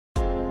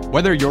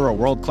Whether you're a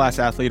world-class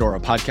athlete or a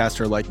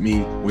podcaster like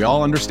me, we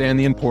all understand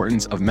the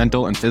importance of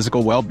mental and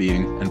physical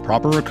well-being and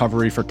proper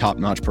recovery for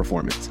top-notch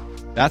performance.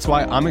 That's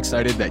why I'm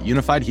excited that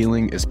Unified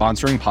Healing is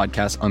sponsoring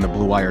podcasts on the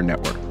Blue Wire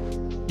Network.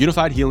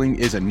 Unified Healing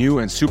is a new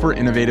and super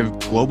innovative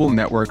global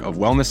network of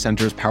wellness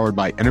centers powered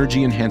by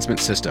Energy Enhancement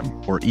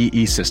System, or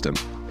EE System.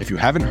 If you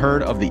haven't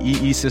heard of the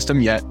EE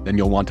System yet, then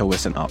you'll want to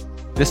listen up.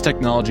 This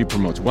technology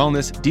promotes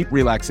wellness, deep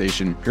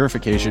relaxation,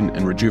 purification,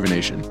 and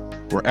rejuvenation.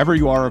 Wherever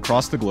you are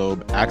across the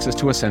globe, access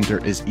to a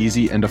center is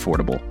easy and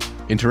affordable.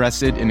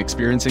 Interested in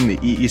experiencing the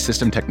EE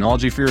System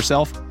technology for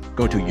yourself?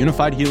 Go to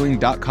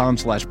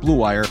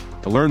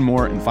unifiedhealing.com/bluewire to learn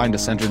more and find a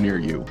center near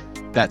you.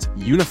 That's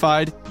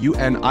unified,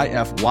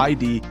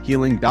 UNIFYD,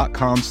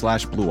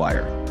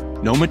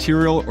 healing.com/bluewire. No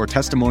material or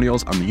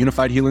testimonials on the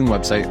Unified Healing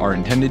website are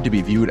intended to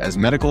be viewed as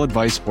medical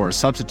advice or a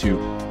substitute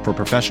for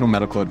professional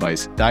medical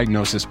advice,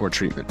 diagnosis, or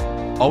treatment.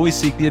 Always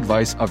seek the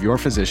advice of your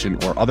physician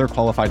or other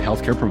qualified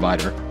healthcare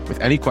provider with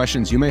any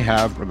questions you may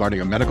have regarding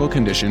a medical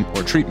condition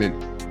or treatment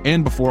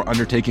and before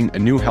undertaking a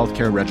new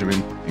healthcare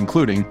regimen,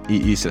 including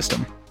EE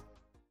System.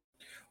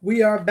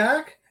 We are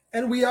back.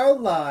 And we are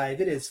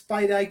live. It is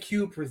Fight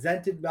IQ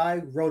presented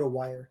by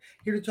RotoWire.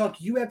 Here to talk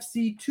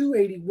UFC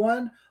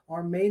 281.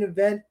 Our main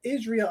event,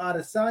 Israel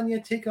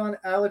Adesanya take on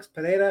Alex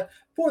Pereira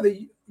for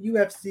the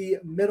UFC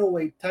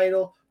middleweight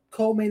title.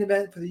 Co-main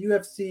event for the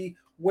UFC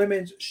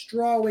women's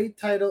strawweight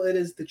title. It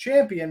is the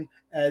champion,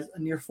 as a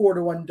near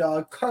 4-1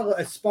 dog, Carla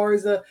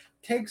Esparza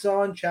takes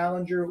on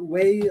challenger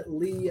Wei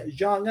Li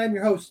Zhang. I'm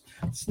your host,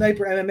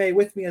 Sniper MMA.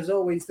 With me, as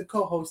always, the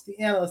co-host, the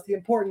analyst, the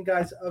important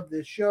guys of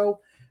this show.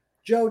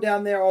 Joe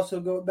down there, also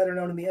better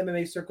known in the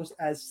MMA circles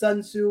as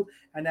Sun Tzu.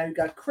 And now you've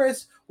got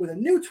Chris with a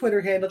new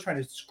Twitter handle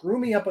trying to screw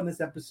me up on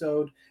this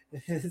episode.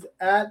 It is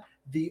at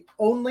the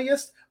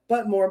onlyest,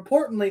 but more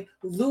importantly,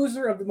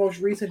 loser of the most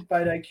recent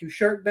Fight IQ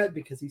shirt bet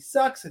because he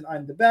sucks and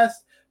I'm the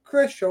best.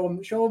 Chris, show him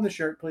the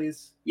shirt,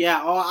 please.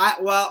 Yeah,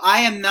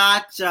 I am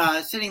not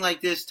sitting like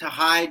this to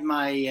hide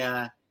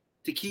my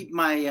to keep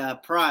my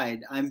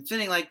pride. I'm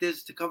sitting like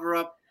this to cover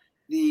up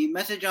the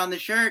message on the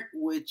shirt,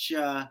 which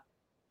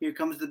here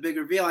comes the big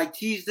reveal. I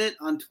teased it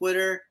on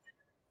Twitter.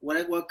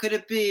 What could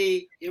it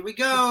be? Here we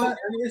go.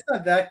 It's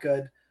not that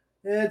good.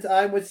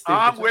 I'm with stupid.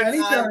 I'm with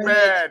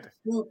stupid.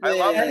 I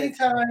love it.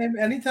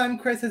 Anytime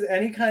Chris has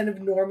any kind of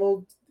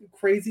normal,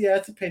 crazy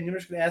ass opinion, we're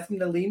just gonna ask him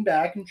to lean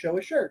back and show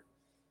his shirt.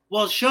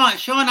 Well,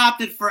 Sean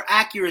opted for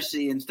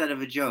accuracy instead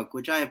of a joke,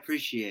 which I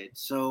appreciate.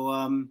 So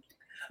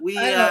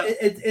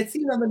it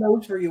seemed on the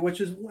nose for you,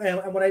 which is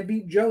when I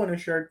beat Joe in a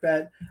shirt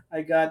bet,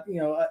 I got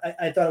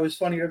I thought it was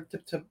funnier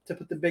to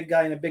put the big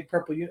guy in a big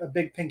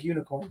pink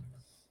unicorn.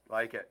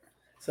 Like it.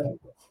 So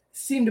it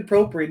seemed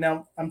appropriate.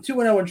 Now I'm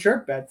 2-0 in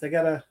shirt bets. I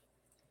gotta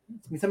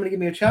somebody give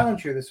me a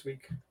challenge here this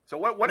week. So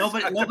what?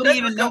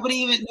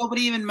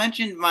 Nobody even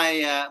mentioned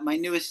my my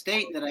new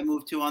estate that I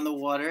moved to on the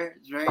water.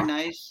 It's very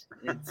nice.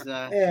 It's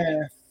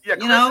Yeah,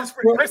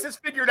 Chris has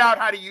figured out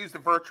how to use the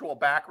virtual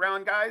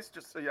background, guys.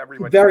 Just so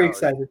everybody very knows.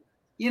 Excited.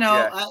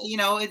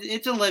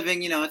 It's a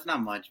living. It's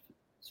not much.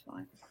 It's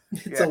fine.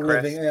 It's a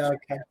living. Yeah,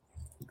 okay.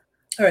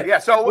 All right. Yeah.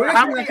 So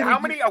how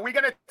many are we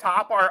going to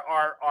top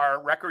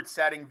our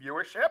record-setting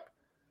viewership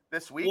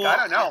this week? Well, I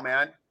don't know,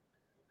 man.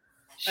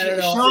 I don't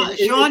know.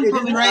 Sean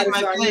put me right in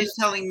my place,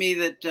 telling me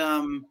that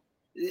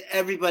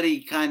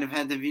everybody kind of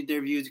had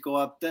their views go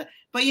up. But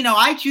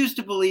I choose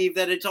to believe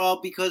that it's all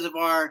because of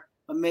our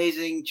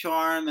amazing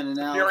charm and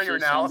analysis. Hearing your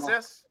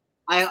analysis.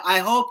 I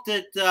hope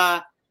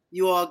that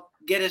you all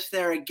get us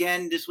there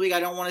again this week. I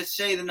don't want to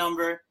say the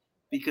number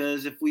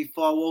because if we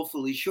fall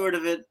woefully short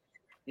of it,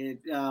 it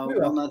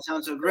will not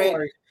sound so great.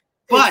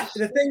 But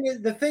the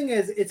thing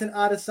is, it's an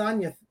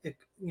Adesanya,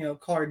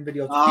 card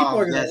video. So people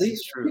are going to leave.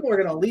 People are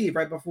going to leave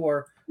right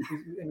before,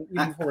 even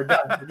before we're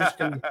done. We're just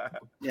going to,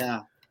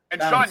 yeah. And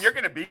Sean, you're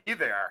going to be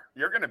there.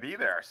 You're going to be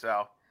there.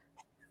 So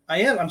I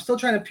am. I'm still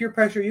trying to peer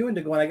pressure you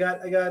into going. I got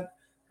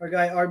our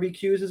guy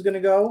RBQs is going to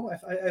go.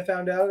 I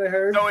found out. I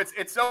heard. So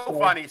it's so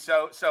funny.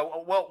 So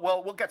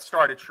we'll get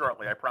started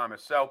shortly. I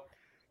promise. So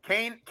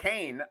Kane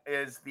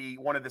is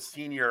one of the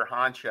senior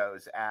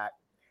honchos at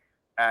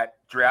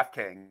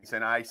DraftKings,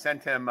 and I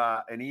sent him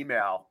an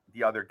email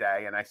the other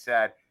day, and I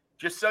said,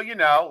 just so you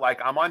know, like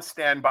I'm on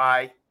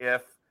standby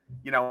if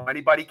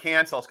anybody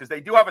cancels, because they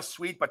do have a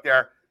suite, but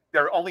they're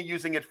only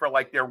using it for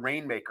like their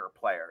Rainmaker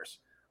players,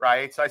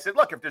 right? So I said,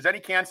 look, if there's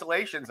any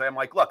cancellations, I'm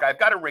like, look, I've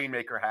got a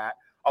Rainmaker hat.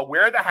 I'll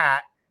wear the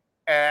hat,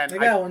 and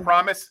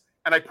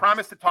I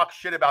promise to talk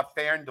shit about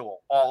FanDuel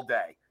all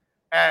day.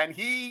 And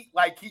he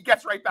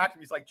gets right back to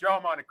me. He's like, Joe,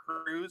 I'm on a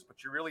cruise,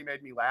 but you really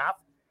made me laugh.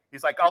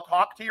 He's like, I'll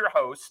talk to your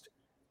host,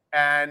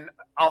 and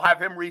I'll have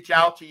him reach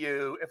out to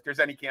you if there's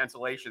any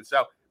cancellation.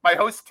 So my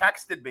host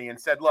texted me and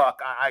said,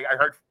 look, I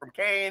heard from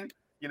Kane.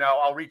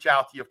 I'll reach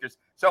out to you if there's.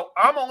 So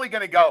I'm only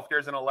going to go if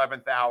there's an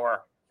 11th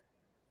hour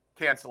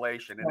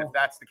cancellation, and if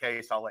that's the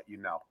case, I'll let you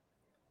know.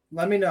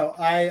 Let me know.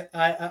 I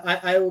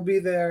will be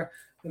there.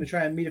 I'm going to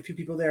try and meet a few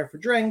people there for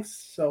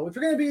drinks. So if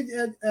you're going to be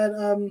at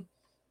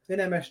in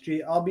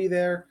MSG, I'll be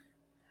there.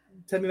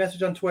 Send me a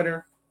message on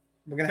Twitter.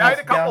 We're gonna I have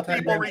had a couple Valentine's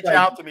people Day reach fight.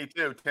 out to me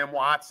too. Tim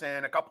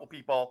Watson, a couple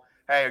people.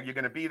 Hey, are you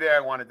going to be there? I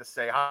wanted to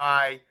say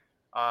hi.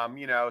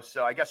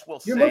 So I guess we'll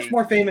see. You're much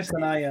more famous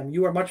than I am.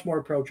 You are much more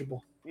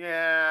approachable.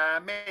 Yeah,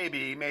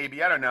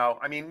 maybe. I don't know.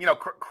 I mean,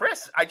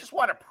 Chris, I just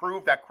want to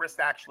prove that Chris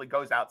actually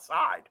goes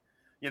outside.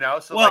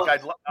 So Well,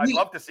 I'd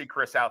love to see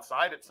Chris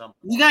outside at some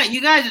point.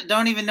 You guys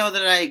don't even know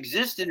that I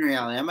exist in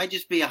reality. I might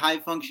just be a high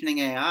functioning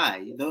AI.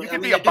 You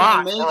could be a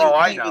bot for all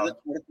I know. With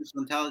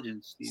artificial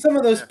intelligence. Steve. Some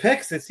of those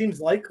picks, it seems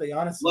likely,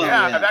 honestly. Well,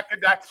 yeah,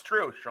 that's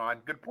true, Sean.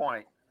 Good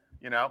point.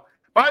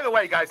 By the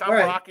way, guys, I'm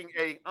rocking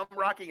a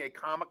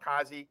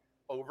Kamikaze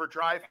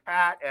Overdrive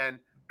hat, and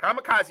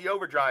Kamikaze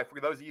Overdrive,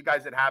 for those of you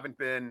guys that haven't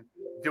been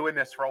doing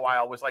this for a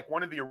while, was like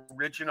one of the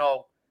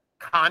original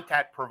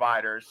content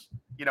providers,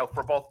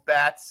 for both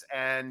bets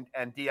and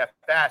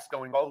DFS,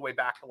 going all the way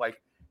back to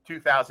like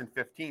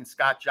 2015.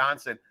 Scott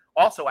Johnson,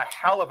 also a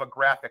hell of a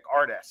graphic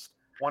artist,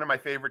 one of my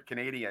favorite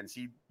Canadians.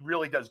 He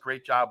really does a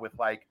great job with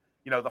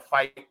the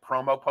fight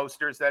promo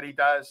posters that he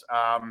does.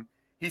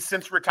 He's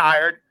since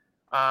retired,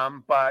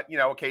 but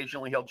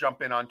occasionally he'll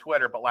jump in on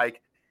Twitter. But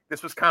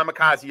this was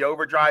Kamikaze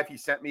Overdrive. He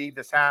sent me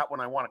this hat when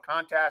I won a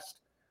contest.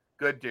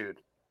 Good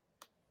dude.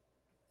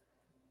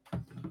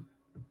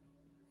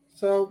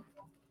 So,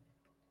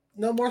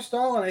 no more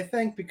stalling, I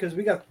think, because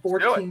we got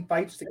 14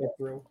 fights to get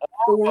through.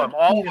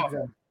 All of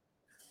them.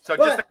 So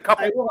But just a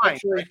couple of points,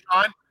 actually, right,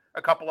 Sean?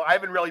 I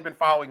haven't really been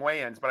following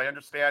weigh-ins, but I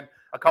understand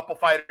a couple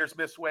fighters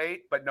miss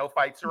weight, but no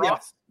fights are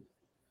off.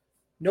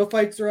 No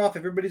fights are off.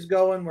 Everybody's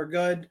going. We're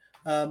good.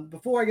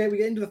 Before we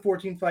get into the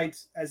 14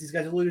 fights, as these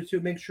guys alluded to,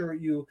 make sure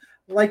you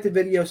like the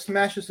video,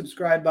 smash the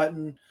subscribe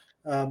button,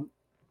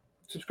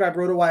 subscribe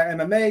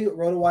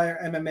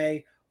RotoWire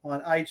MMA on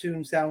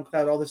iTunes,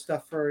 SoundCloud, all this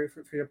stuff for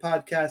your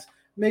podcast.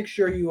 Make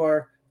sure you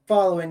are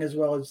following as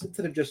well as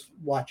instead of just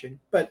watching.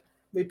 But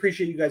we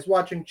appreciate you guys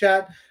watching.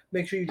 Chat.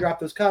 Make sure you drop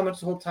those comments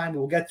the whole time.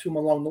 We'll get to them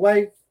along the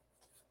way,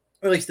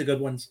 or at least the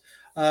good ones.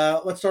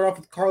 Let's start off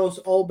with Carlos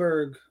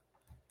Ulberg,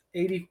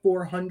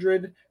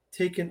 8,400,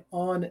 taking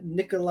on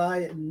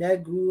Nikolai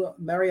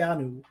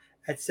Negumereanu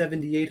at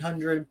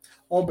 7,800.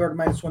 Ulberg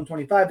minus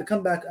 125. The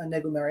comeback on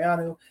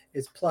Negumereanu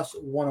is plus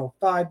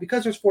 105.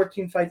 Because there's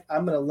 14 fights,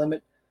 I'm going to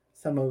limit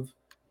some of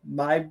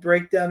my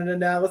breakdown and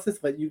analysis,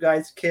 let you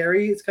guys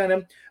carry. It's kind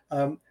of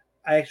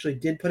I actually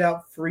did put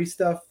out free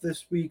stuff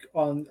this week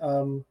on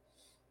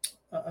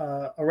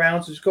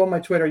around, so just go on my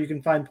Twitter. You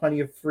can find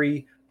plenty of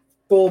free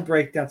full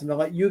breakdowns, and I'll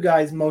let you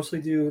guys mostly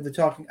do the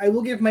talking. I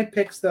will give my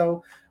picks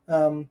though,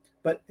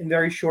 but in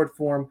very short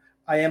form.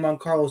 I am on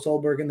Carlos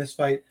Ulberg in this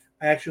fight.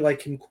 I actually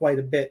like him quite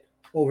a bit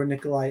over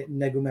Nikolai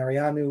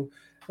Negumereanu.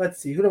 Let's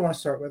see, who do I want to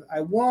start with?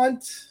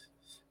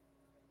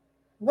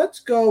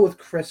 Let's go with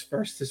Chris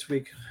first this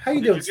week. How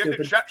you doing,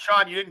 stupid?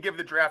 Sean, you didn't give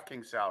the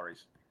DraftKings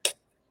salaries.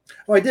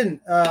 Oh, I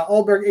didn't.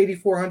 Ulberg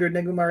 8,400,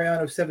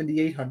 Negumereanu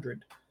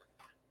 7,800.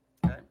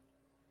 Okay.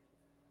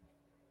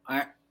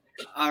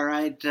 All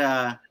right.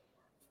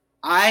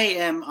 I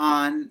am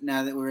on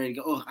now that we're ready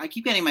to go. Oh, I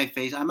keep getting my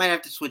face. I might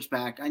have to switch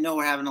back. I know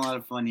we're having a lot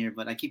of fun here,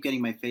 but I keep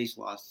getting my face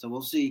lost. So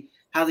we'll see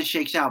how this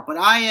shakes out. But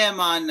I am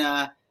on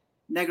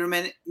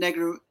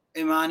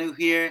Negumereanu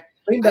here.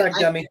 Lean back,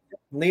 dummy.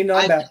 Lean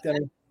on back,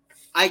 dummy.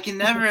 I can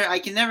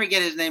never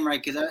get his name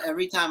right because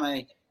every time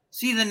I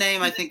see the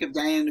name, I think of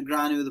Daniel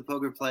Negreanu, the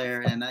poker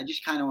player, and I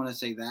just kind of want to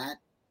say that,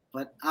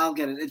 but I'll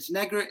get it. It's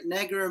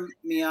Negumereanu.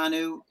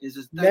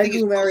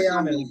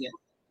 Negumereanu.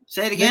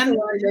 Say it again.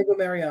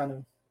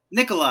 Negumereanu.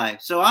 Nikolai.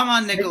 So I'm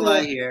on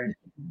Nikolai here,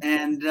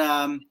 and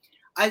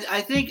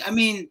I think,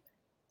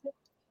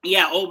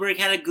 Ulberg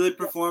had a good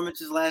performance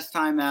his last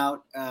time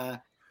out.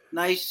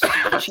 Nice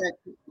check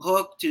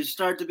hook to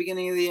start the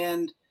beginning of the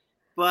end.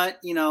 But,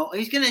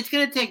 it's going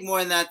to take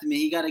more than that to me.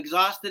 He got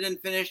exhausted and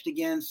finished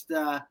against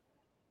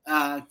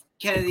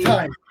Kennedy.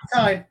 Time.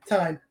 I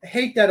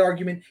hate that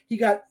argument. He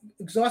got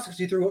exhausted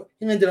because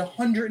he landed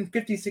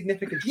 150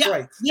 significant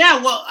strikes.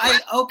 Yeah, well,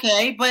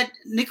 but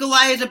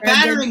Nikolai is a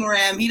battering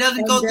ram. He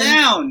doesn't go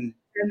down.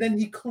 And then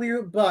he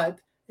clearly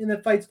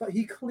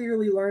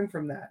learned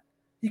from that.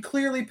 He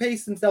clearly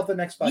paced himself the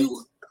next fight.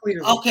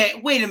 Clearly.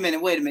 Okay, wait a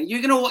minute.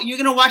 You're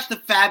gonna watch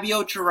the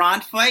Fabio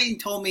Tarrant fight and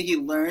told me he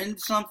learned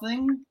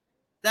something?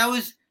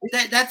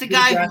 That's a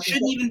guy who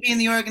shouldn't even be in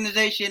the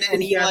organization,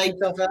 and he gassed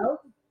himself out.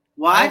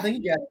 What?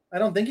 I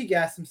don't think he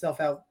gassed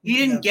himself out. He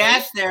didn't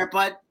gas there,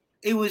 but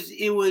it was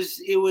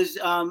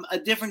a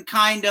different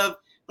kind of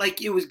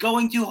it was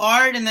going too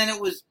hard, and then it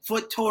was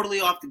foot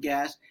totally off the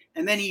gas,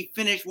 and then he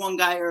finished one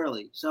guy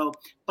early. So,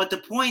 but the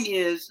point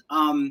is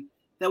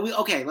that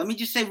let me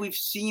just say we've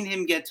seen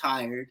him get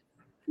tired.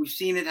 We've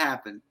seen it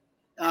happen.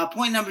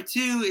 Point number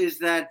two is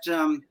that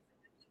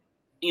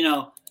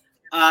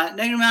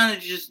Negumereanu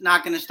is just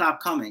not going to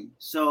stop coming.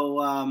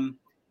 So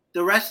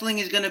the wrestling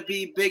is going to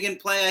be big in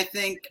play, I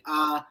think.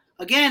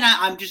 Again,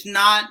 I'm just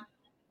not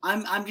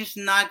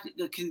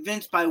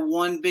convinced by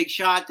one big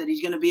shot that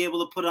he's going to be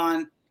able to put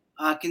on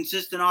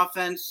consistent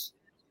offense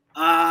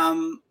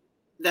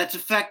that's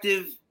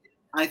effective.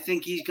 I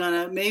think he's going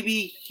to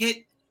maybe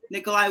hit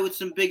Nikolai with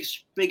some big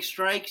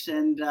strikes,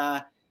 and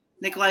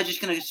Nikolai's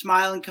just going to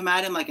smile and come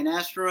at him like an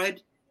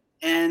asteroid.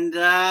 And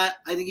I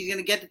think he's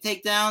going to get the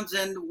takedowns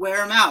and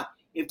wear him out.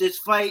 If this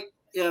fight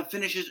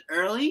finishes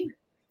early,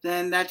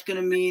 then that's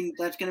going to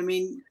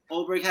mean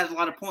Ulberg has a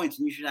lot of points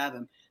and you should have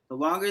him. The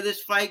longer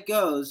this fight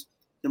goes,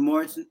 the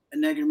more it's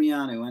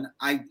Negumereanu. And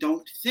I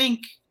don't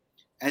think,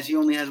 as he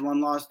only has one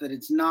loss, that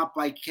it's not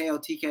by KO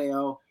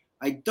TKO.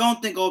 I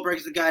don't think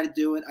Ulberg's the guy to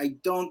do it. I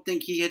don't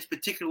think he hits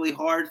particularly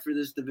hard for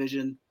this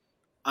division.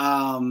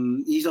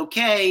 He's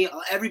okay.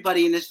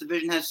 Everybody in this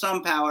division has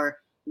some power.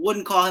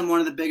 Wouldn't call him one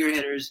of the bigger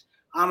hitters.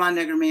 I'm on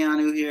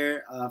Negumereanu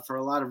here for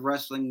a lot of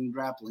wrestling and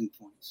grappling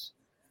points.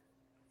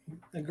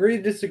 Agree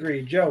to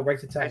disagree. Joe, right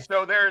to time.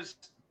 So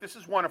this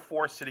is one of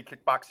 4 city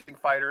kickboxing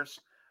fighters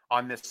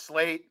on this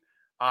slate.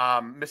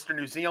 Mr.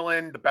 New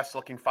Zealand, the best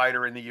looking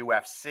fighter in the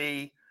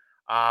UFC.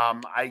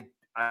 I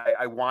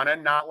want to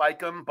not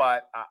like him,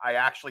 but I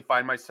actually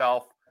find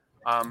myself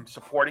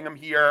supporting him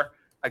here.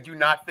 I do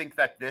not think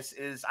that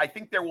I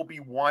think there will be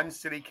one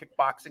city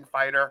kickboxing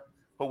fighter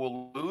who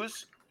will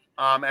lose.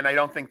 And I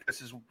don't think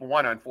this is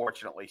one,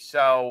 unfortunately.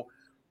 So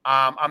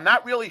I'm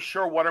not really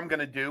sure what I'm going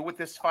to do with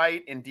this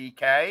fight in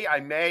DK. I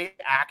may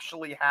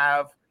actually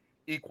have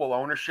equal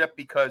ownership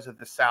because of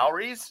the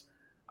salaries.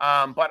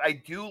 But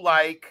I do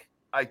like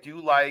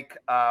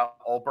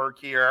Ulberg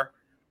here.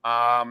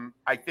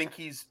 I think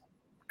he's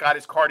got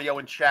his cardio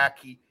in check.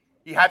 He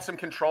had some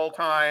control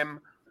time.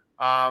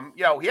 I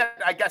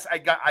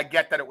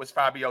get that it was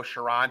Fabio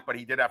Cherant, but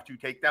he did have 2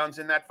 takedowns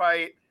in that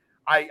fight.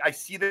 I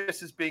see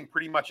this as being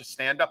pretty much a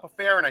stand-up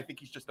affair, and I think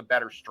he's just a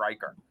better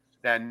striker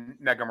than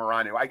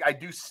Negumereanu. I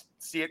do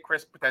see it,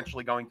 Chris,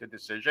 potentially going to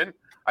decision.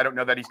 I don't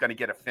know that he's going to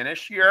get a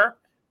finish here,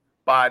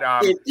 but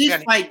if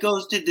this fight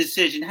goes to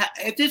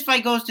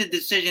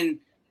decision,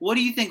 what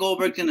do you think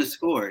Ulberg's going to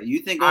score? You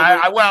think?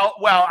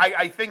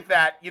 I think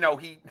that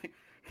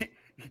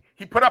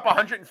he put up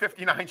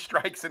 159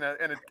 strikes in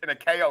a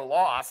KO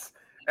loss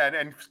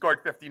and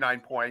scored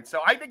 59 points. So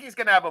I think he's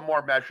going to have a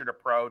more measured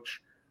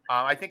approach.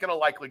 I think it'll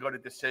likely go to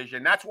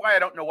decision. That's why I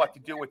don't know what to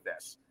do with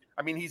this.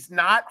 I mean, he's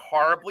not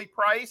horribly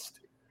priced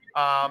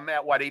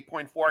at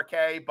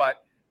 8.4K,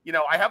 but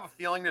I have a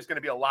feeling there's going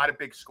to be a lot of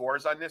big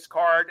scores on this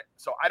card.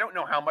 So I don't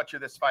know how much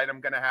of this fight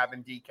I'm going to have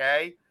in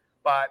DK,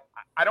 but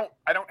I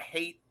don't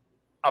hate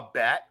a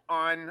bet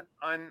on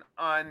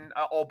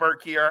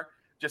Ulberg here,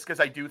 just because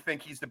I do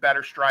think he's the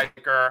better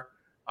striker.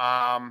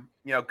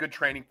 Good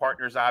training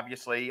partners,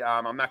 obviously.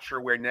 I'm not sure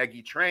where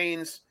Negi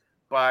trains,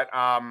 but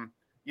I'm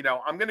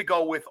going to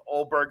go with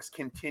Ulberg's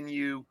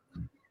continued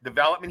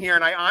development here.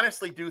 And I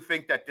honestly do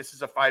think that this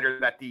is a fighter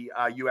that the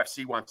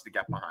UFC wants to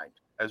get behind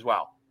as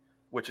well,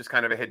 which is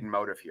kind of a hidden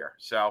motive here.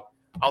 So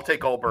I'll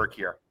take Ulberg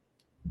here.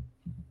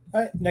 All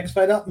right, next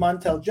fight up,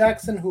 Montel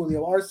Jackson,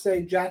 Julio Arce.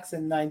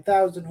 Jackson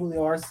 9,000,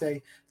 Julio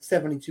Arce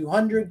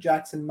 7,200.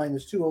 Jackson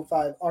minus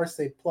 205, Arce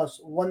plus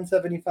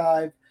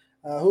 175.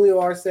 Julio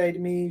Arce, to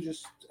me,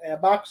 just a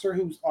boxer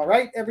who's all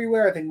right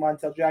everywhere. I think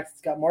Montel Jackson's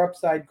got more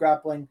upside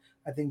grappling.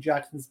 I think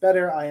Jackson's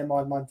better. I am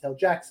on Montel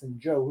Jackson.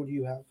 Joe, who do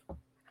you have?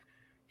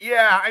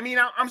 Yeah, I mean,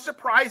 I'm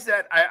surprised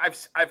that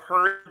I've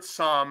heard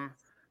some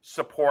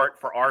support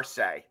for Arce.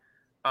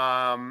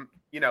 Some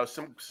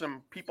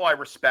people I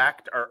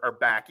respect are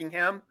backing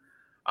him.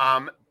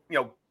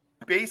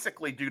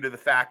 Basically due to the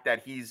fact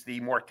that he's the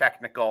more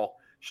technical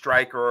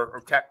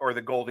striker or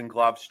the Golden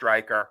Glove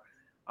striker.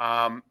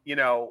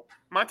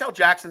 Montel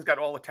Jackson's got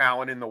all the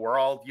talent in the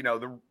world.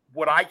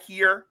 What I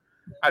hear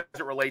as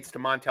it relates to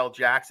Montel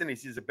Jackson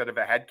is he's a bit of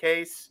a head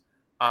case.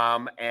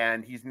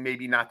 And he's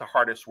maybe not the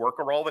hardest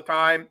worker all the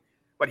time.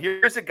 But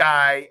here's a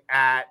guy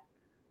at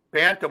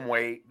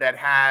bantamweight that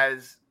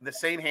has the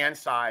same hand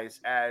size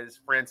as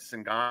Francis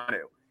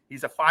Ngannou.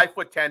 He's a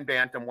 5'10"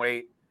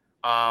 bantamweight.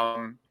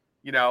 I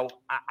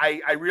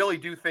really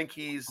do think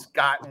he's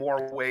got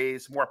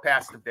more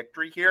paths to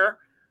victory here.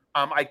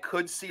 I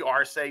could see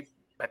Arce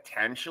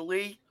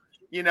potentially,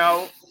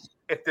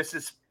 if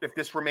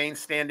this remains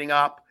standing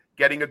up,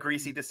 getting a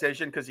greasy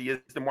decision because he is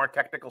the more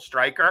technical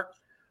striker.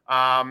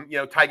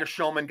 Tiger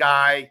Schulman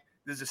guy.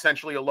 This is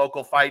essentially a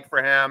local fight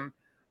for him.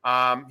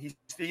 He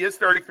is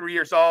 33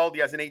 years old.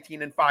 He has an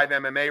 18-5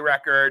 MMA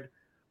record.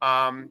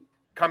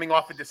 Coming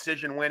off a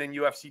decision win in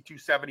UFC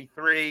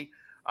 273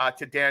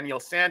 to Daniel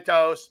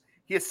Santos.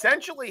 He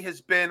essentially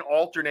has been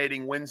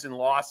alternating wins and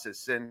losses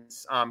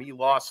since he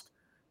lost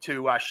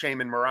to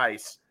Shaman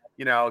Moraes.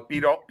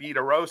 Beat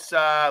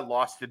Arosa,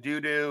 lost to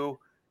Dudu,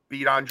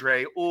 beat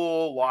Andre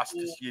Ul, lost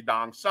to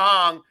Yadong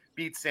Song,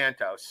 beat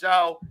Santos.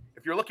 So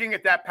if you're looking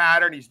at that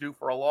pattern, he's due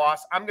for a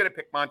loss. I'm going to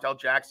pick Montel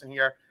Jackson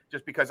here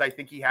just because I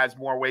think he has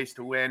more ways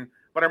to win.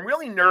 But I'm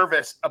really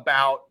nervous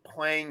about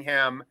playing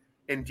him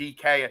in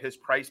DK at his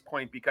price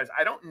point because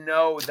I don't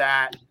know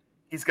that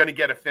he's going to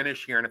get a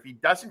finish here. And if he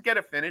doesn't get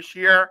a finish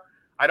here,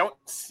 I don't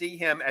see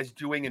him as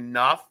doing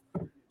enough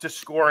to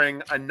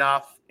scoring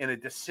enough in a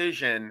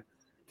decision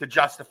to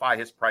justify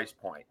his price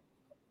point.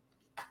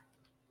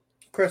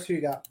 Chris, who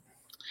you got?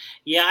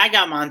 Yeah, I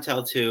got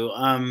Montel too.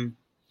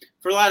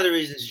 For a lot of the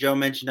reasons Joe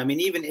mentioned. I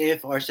mean, even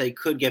if Arce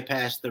could get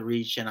past the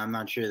reach, and I'm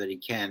not sure that he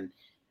can,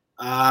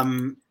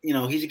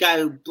 He's a guy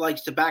who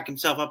likes to back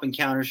himself up in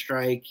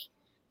counter-strike.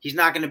 He's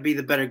not going to be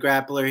the better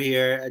grappler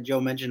here. Joe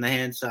mentioned the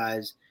hand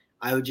size.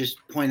 I would just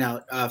point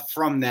out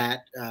from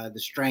that the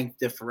strength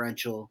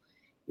differential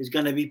is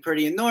going to be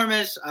pretty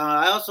enormous.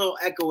 I also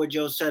echo what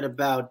Joe said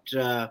about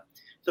the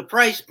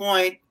price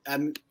point.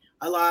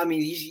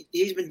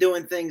 He's been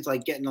doing things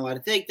like getting a lot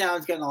of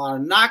takedowns, getting a lot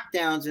of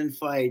knockdowns in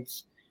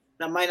fights.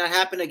 That might not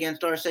happen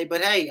against Arce,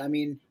 but hey,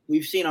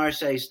 we've seen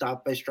Arce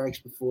stopped by strikes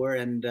before,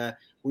 and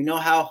we know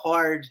how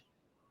hard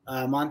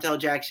Montel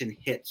Jackson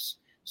hits.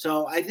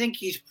 So I think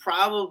he's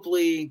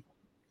probably,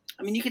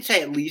 you could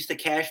say at least a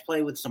cash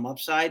play with some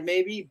upside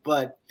maybe,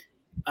 but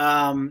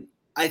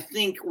I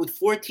think with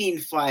 14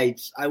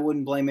 fights, I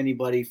wouldn't blame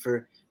anybody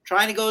for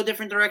trying to go a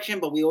different direction,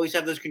 but we always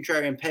have those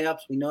contrarian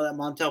payups. We know that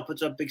Montel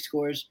puts up big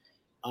scores.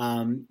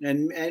 And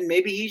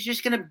maybe he's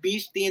just going to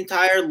beast the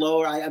entire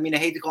lower. I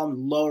hate to call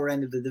him lower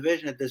end of the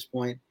division at this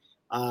point.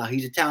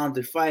 He's a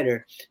talented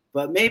fighter,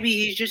 but maybe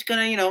he's just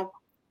going to,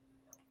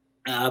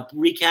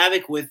 wreak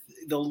havoc with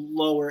the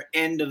lower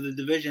end of the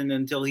division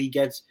until he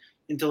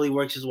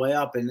works his way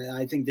up. And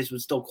I think this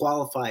would still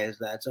qualify as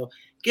that. So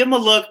give him a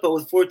look, but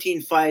with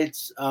 14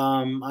 fights,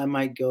 I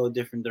might go a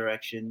different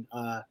direction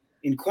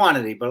in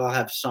quantity, but I'll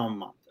have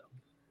some.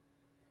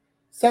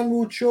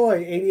 Sungwoo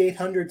Choi,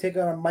 8,800, take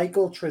on a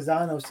Michael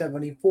Trezano,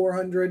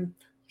 7,400.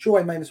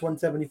 Choi minus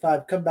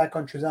 175, come back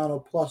on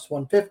Trezano plus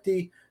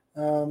 150.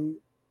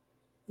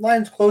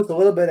 Line's closed a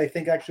little bit, I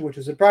think, actually, which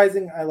is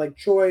surprising. I like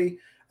Choi.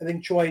 I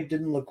think Choi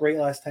didn't look great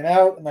last time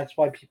out, and that's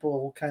why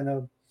people kind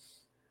of,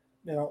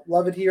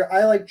 love it here.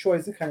 I like Choi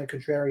as a kind of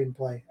contrarian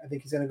play. I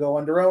think he's going to go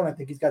under own. I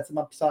think he's got some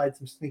upside,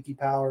 some sneaky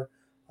power.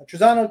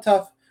 Trezano,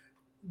 tough.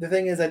 The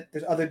thing is that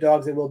there's other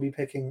dogs that we'll be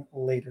picking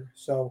later.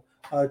 So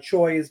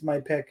Choi is my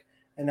pick.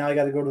 And now I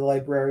got to go to the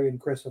librarian,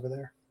 Chris, over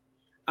there.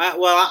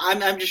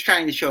 I'm just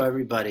trying to show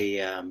everybody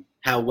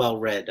how well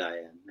read I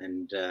am,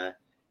 and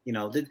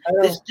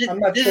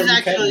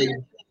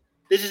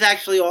this is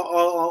actually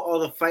all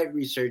the fight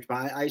research.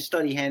 But I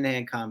study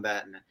hand-to-hand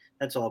combat, and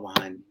that's all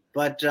behind me.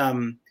 But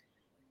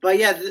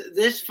yeah,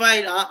 this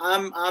fight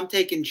I'm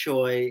taking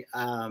Choi.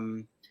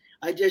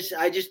 I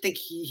just think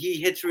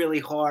he hits really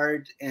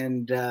hard,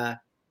 and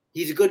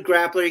he's a good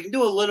grappler. He can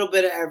do a little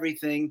bit of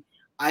everything.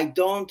 I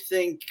don't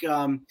think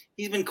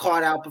he's been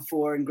caught out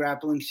before in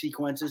grappling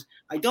sequences.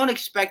 I don't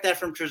expect that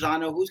from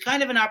Trezano, who's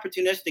kind of an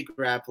opportunistic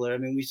grappler.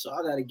 We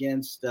saw that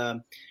against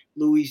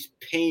Luis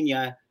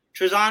Pena.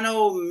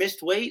 Trezano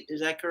missed weight,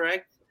 is that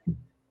correct?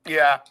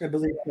 Yeah. I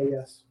believe so,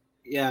 yes.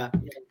 Yeah.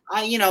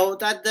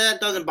 That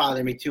doesn't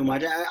bother me too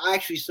much. I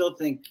actually still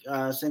think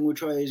Sungwoo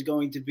Choi is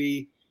going to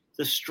be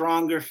the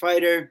stronger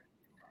fighter.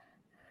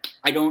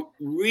 I don't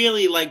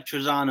really like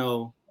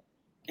Trezano.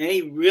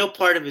 Any real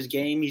part of his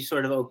game, he's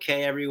sort of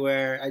okay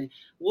everywhere. I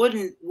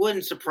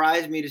wouldn't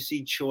surprise me to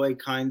see Choi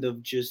kind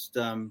of just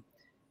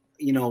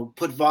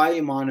put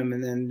volume on him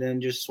and then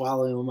just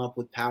swallow him up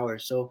with power.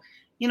 So,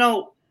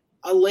 a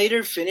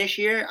later finish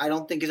here I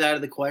don't think is out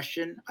of the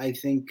question. I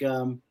think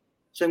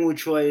Sungwoo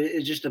Choi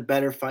is just a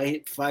better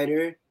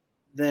fighter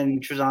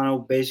than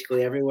Trezano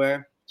basically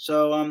everywhere.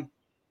 So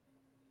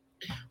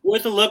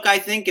worth a look, I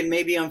think, and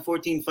maybe on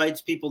 14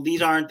 fights,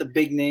 these aren't the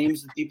big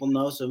names that people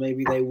know, so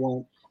maybe they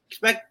won't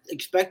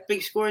expect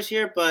big scores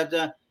here, but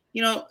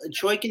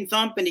Choi can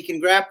thump and he can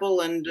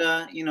grapple, and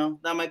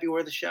that might be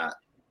worth a shot.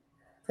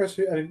 Chris,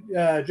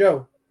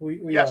 Joe,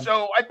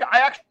 so I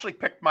actually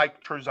picked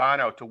Mike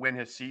Trezano to win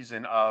his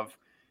season of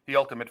The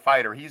Ultimate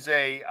Fighter. He's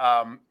the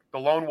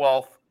lone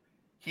wolf.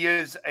 He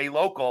is a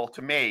local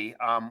to me,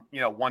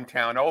 one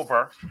town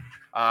over.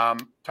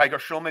 Tiger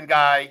Schulman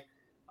guy.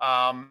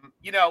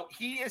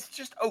 He is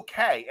just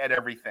okay at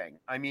everything.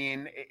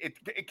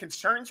 It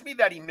concerns me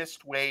that he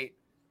missed weight.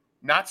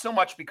 Not so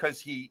much because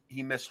he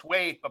missed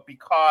weight, but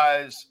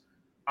because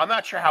I'm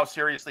not sure how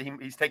seriously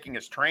he's taking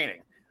his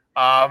training.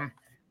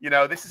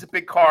 This is a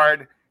big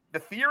card. The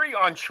theory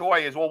on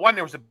Choi is, well, one,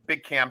 there was a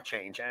big camp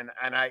change, and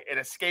it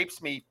escapes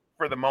me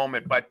for the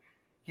moment, but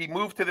he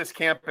moved to this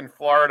camp in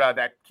Florida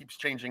that keeps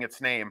changing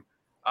its name.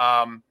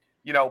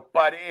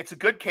 But it's a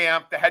good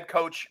camp. The head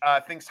coach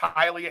thinks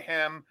highly of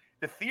him.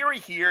 The theory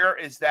here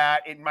is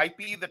that it might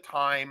be the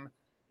time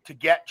to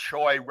get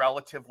Choi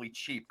relatively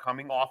cheap,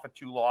 coming off of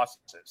 2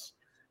 losses.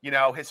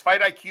 His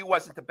fight IQ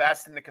wasn't the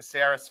best in the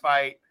Caceres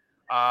fight.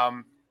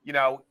 Calabao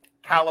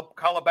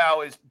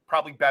is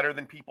probably better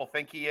than people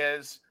think he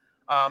is.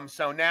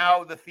 So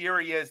now the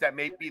theory is that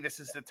maybe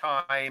this is the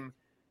time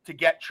to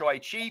get Choi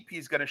cheap.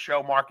 He's going to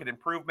show market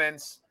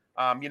improvements,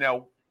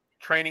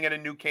 training at a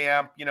new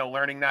camp,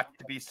 learning not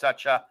to be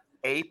such a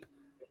ape,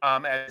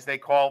 as they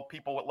call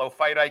people with low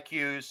fight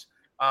IQs.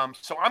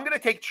 So I'm going to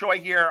take Choi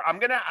here. I'm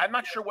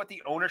not sure what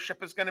the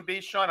ownership is going to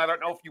be, Sean. I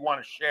don't know if you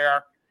want to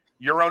share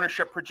your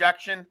ownership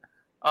projection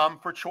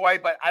for Choi,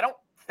 but I don't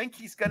think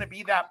he's going to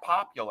be that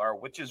popular,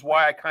 which is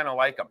why I kind of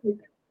like him.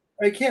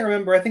 I can't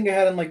remember. I think I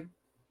had him like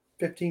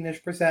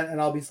 15-ish%, and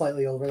I'll be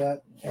slightly over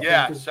that.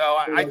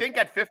 I think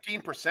at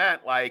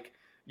 15%,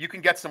 you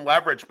can get some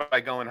leverage by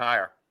going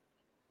higher.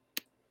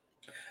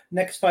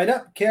 Next fight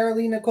up,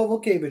 Karolina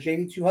Kowalkiewicz,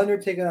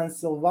 8,200, taking on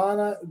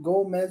Silvana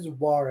Gomez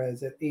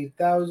Juarez at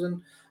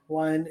 8,000.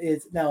 Line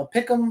is now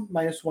pick'em,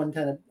 minus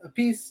 110 a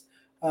piece.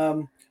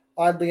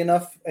 Oddly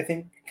enough, I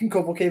think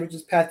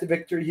Kowalkiewicz's path to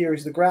victory here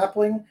is the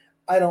grappling.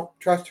 I don't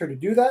trust her to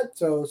do that,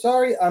 so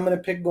sorry. I'm going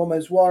to pick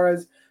Gomez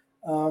Juarez.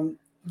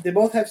 They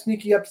both have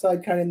sneaky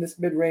upside kind of in this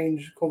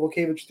mid-range.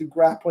 Kowalkiewicz through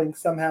grappling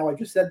somehow. I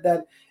just said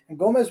that. And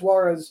Gomez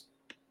Juarez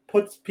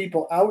puts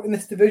people out in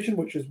this division,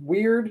 which is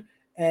weird.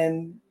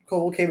 And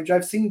Kowalkiewicz,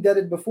 I've seen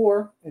deaded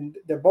before, and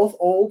they're both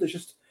old.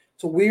 It's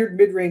a weird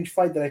mid-range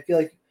fight that I feel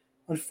like,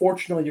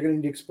 unfortunately, you're going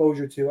to need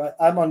exposure to.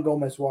 I'm on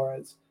Gomez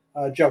Juarez.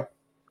 Joe.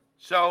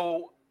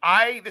 So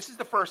this is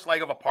the first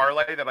leg of a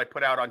parlay that I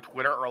put out on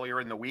Twitter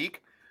earlier in the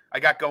week. I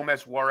got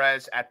Gomez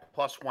Juarez at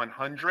plus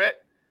 100.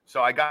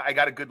 So I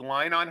got a good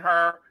line on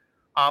her.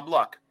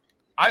 Look,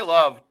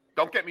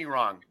 don't get me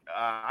wrong.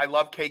 I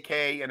love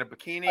KK in a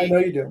bikini. I know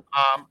you do.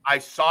 I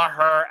saw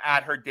her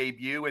at her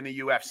debut in the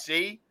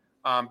UFC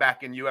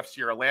back in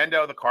UFC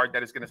Orlando, the card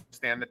that is going to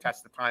stand the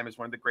test of time as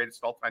one of the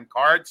greatest all-time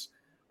cards.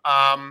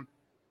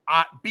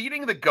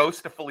 Beating the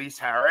ghost of Felice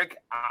Herrig,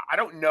 I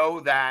don't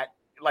know that,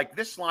 like,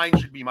 this line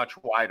should be much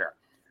wider.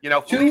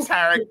 Felice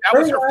Herrig, that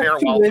was her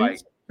farewell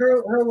fight.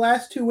 Her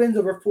last 2 wins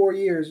over 4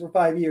 years or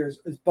 5 years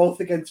is both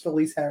against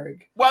Felice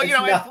Herrig. Well,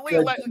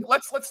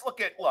 let's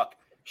look.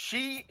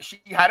 She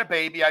had a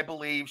baby, I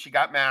believe. She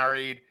got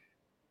married.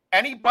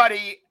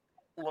 Anybody,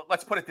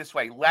 let's put it this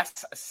way,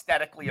 less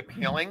aesthetically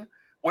appealing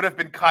would have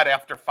been cut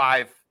after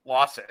 5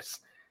 losses.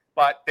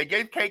 But they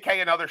gave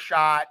KK another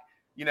shot.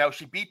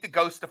 She beat the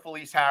ghost of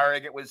Felice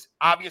Herrig. It was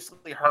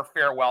obviously her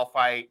farewell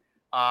fight.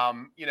 I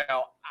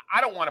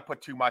don't want to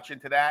put too much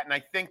into that. And I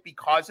think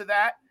because of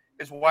that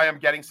is why I'm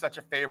getting such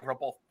a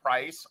favorable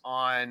price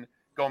on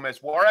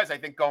Gomez Juarez. I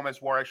think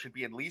Gomez Juarez should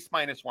be at least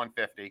minus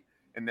 150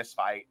 in this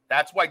fight.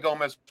 That's why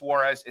Gomez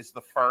Juarez is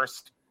the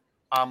first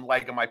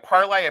leg of my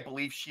parlay. I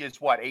believe she is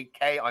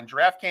 8K on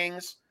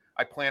DraftKings.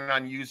 I plan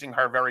on using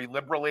her very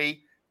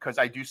liberally because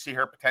I do see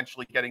her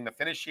potentially getting the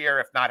finish here,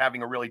 if not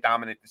having a really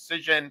dominant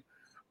decision.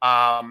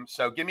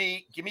 So give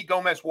me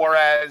Gomez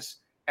Juarez.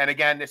 And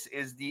again, this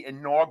is the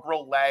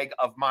inaugural leg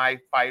of my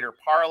fighter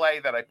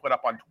parlay that I put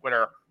up on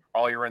Twitter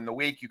earlier in the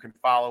week. You can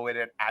follow it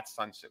at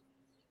Sunsu.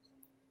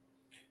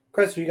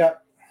 Chris, what you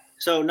got?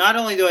 So not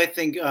only do I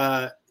think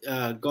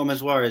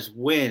Gomez Juarez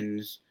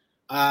wins,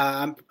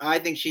 I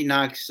think she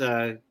knocks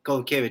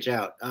Kowalkiewicz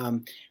out.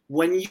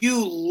 When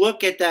you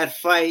look at that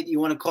fight, you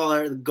want to call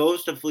her the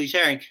ghost of Felice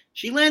Herrig.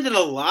 She landed a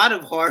lot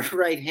of hard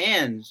right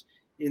hands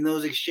in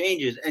those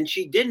exchanges, and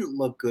she didn't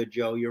look good,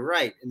 Joe. You're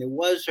right, and it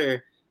was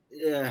her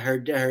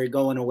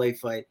going away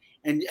fight,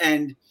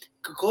 and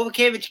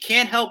Kowalkiewicz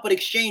can't help but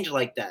exchange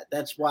like that.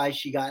 That's why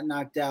she got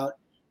knocked out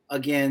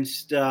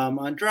against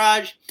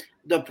Andrade.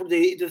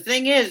 The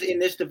thing is, in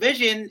this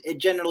division, it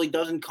generally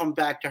doesn't come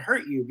back to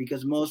hurt you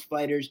because most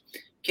fighters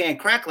can't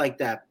crack like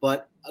that.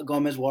 But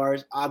Gomez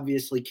Juarez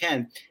obviously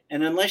can.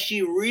 And unless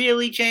she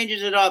really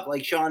changes it up,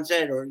 like Sean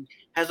said, or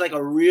has like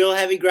a real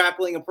heavy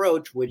grappling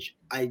approach, which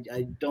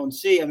I don't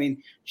see. I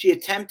mean, she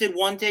attempted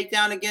one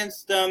takedown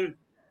against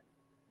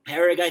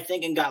Herrig, I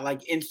think, and got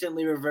like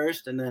instantly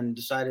reversed and then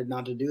decided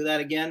not to do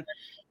that again.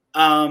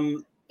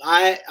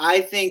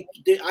 I think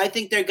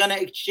they're going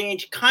to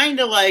exchange kind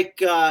of like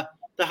the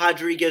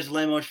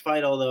Rodriguez-Lemos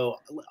fight, although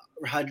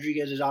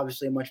Rodriguez is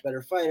obviously a much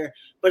better fighter,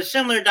 but a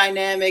similar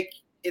dynamic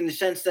in the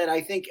sense that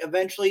I think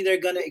eventually they're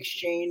going to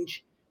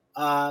exchange.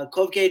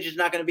 Kowalkiewicz is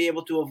not going to be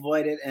able to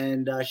avoid it,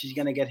 and she's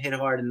going to get hit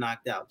hard and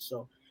knocked out.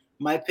 So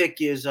my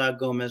pick is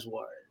Gomez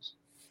Juarez.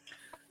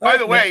 By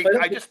the way,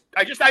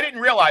 I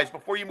didn't realize,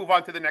 before you move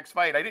on to the next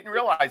fight, I didn't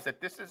realize that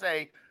this is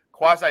a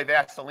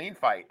quasi-Vaseline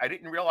fight. I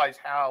didn't realize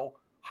how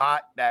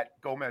hot that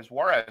Gomez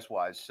Juarez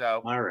was.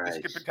 So this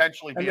could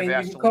potentially be a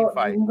Vaseline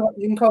fight.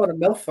 You can call it a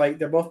MILF fight.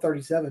 They're both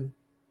 37.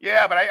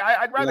 Yeah, but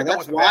I'd rather go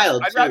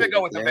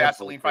with a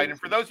Vaseline fight. And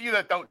for those of you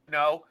that don't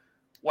know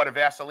what a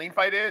Vaseline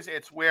fight is,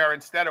 it's where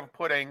instead of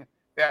putting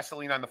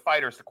Vaseline on the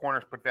fighters, the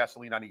corners put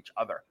Vaseline on each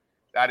other.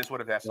 That is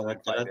what a Vaseline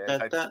fight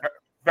is. It's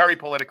very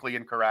politically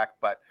incorrect,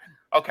 but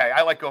okay.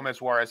 I like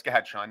Gomez Juarez. Go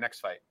ahead, Sean.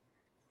 Next fight.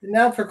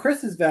 Now for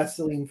Chris's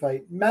Vaseline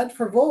fight, Matt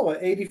Frevola,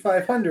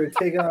 8,500,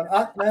 taking on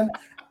Ahmed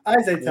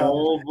Azaitar.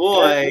 Oh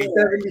boy,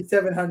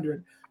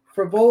 7,700.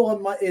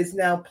 Frevola is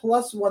now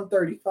plus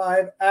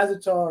 135.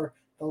 Azaitar,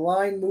 the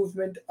line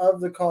movement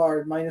of the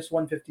card, minus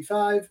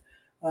 155.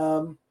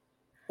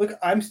 Look,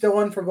 I'm still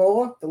on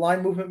Frevola. The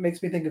line movement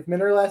makes me think of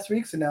Minner last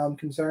week, so now I'm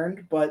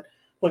concerned. But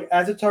look,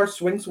 Azaitar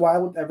swings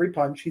wild with every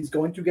punch. He's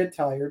going to get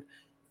tired.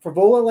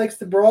 Frevola likes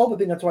to brawl, but I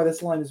think that's why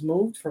this line is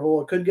moved.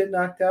 Frevola could get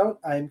knocked out.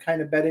 I'm kind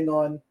of betting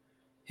on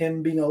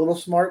him being a little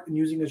smart and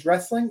using his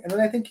wrestling. And then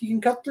I think he can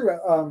cut through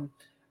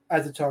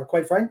Azaitar,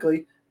 quite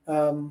frankly.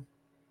 I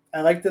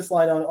like this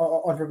line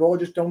on Frevola.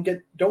 Just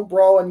don't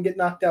brawl and get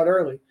knocked out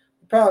early.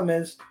 The problem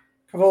is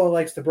Frevola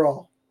likes to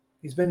brawl.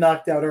 He's been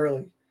knocked out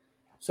early.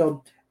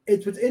 So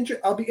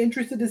I'll be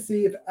interested to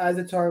see if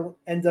Azaitar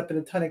ends up in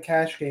a ton of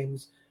cash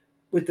games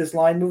with this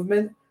line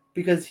movement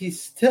because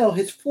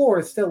his floor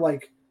is still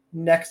like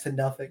next to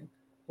nothing.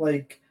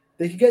 Like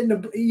they could get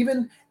into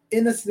even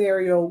in the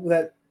scenario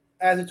that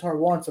Azatar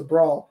wants a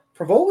brawl.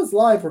 Frivola's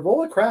live.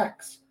 Frivola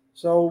cracks.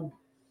 So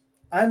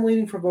I'm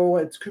leaning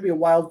Frivola. It could be a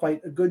wild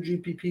fight, a good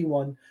GPP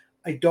one.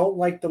 I don't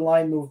like the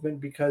line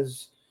movement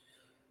because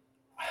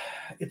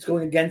it's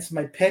going against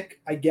my pick.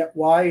 I get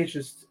why. It's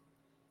just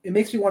it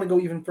makes me want to go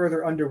even further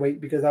underweight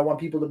because I want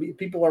people to be. If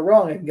people are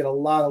wrong, I can get a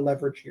lot of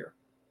leverage here,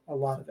 a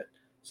lot of it.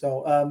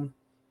 So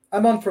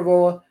I'm on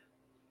Frivola.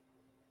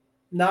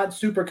 Not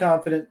super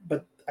confident,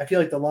 but I feel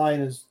like the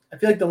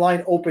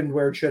line opened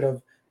where it should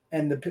have,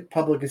 and the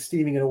public is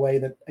steaming it away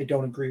that I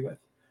don't agree with.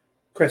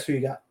 Chris, who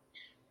you got?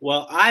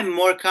 Well, I'm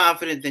more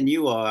confident than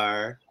you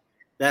are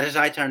that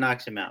Azaitar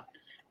knocks him out.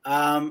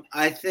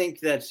 I think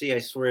that. See, I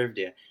swerved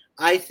you.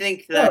 I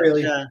think that. Not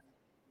really.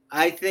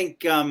 I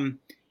think.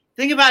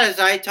 Thing about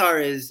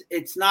Azaitar is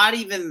it's not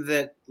even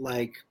that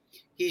like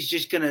he's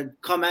just gonna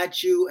come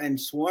at you and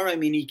swarm. I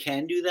mean, he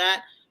can do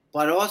that,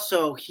 but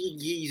also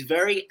he's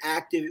very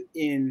active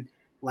in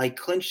like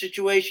clinch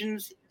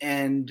situations,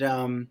 and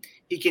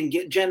he can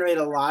generate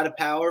a lot of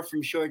power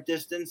from short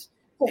distance.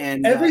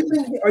 And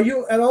everything. Are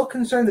you at all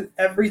concerned that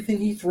everything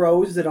he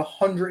throws is at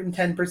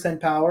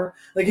 110% power?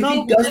 Like if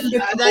he doesn't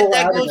get the ball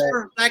out of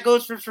it, that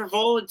goes for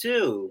Frivola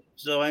too.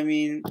 So I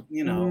mean,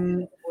 you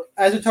know,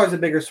 Azatar's a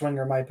bigger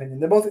swinger in my opinion.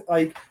 They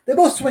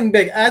both swing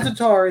big.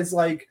 Azatar is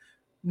like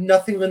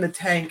nothing in the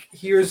tank.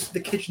 Here's the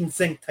kitchen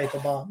sink type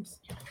of bombs.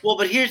 Well,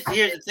 but here's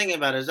the thing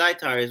about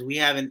Azaitar is he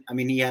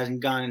hasn't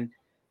gone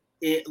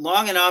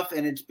long enough,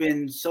 and it's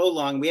been so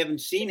long. We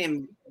haven't seen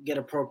him get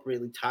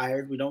appropriately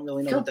tired. We don't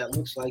really know what that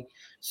looks like.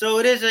 So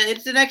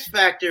it's an X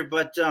factor.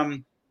 But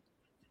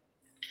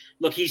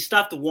look, he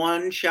stuffed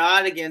one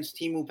shot against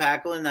Teemu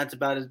Packalén. That's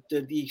about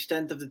the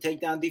extent of the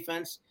takedown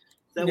defense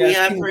that we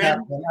have for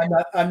him.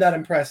 I'm not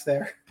impressed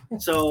there.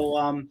 So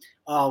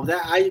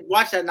I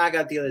watched that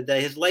knockout the other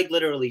day. His leg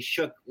literally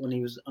shook when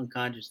he was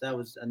unconscious. That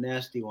was a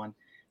nasty one.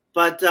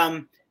 But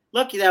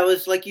look, that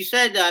was like you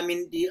said. I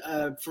mean,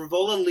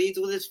 Frivola leads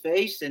with his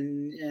face,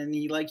 and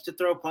he likes to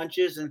throw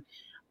punches. And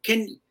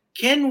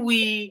can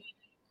we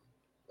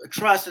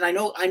trust? And I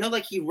know,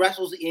 like he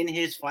wrestles in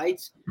his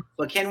fights,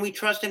 but can we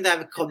trust him to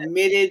have a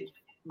committed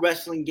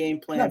wrestling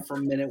game plan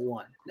from minute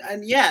one?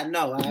 And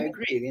I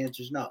agree. The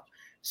answer is no.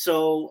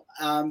 So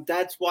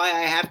that's why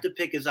I have to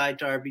pick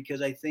Azaitar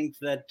because I think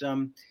that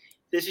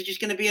this is just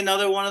going to be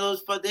another one of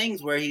those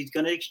things where he's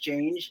going to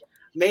exchange.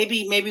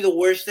 Maybe the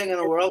worst thing in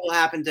the world will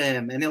happen to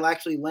him, and he'll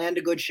actually land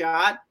a good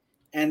shot,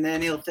 and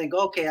then he'll think,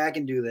 okay, I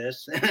can do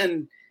this,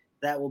 and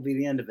that will be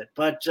the end of it.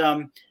 But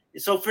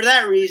so for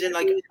that reason,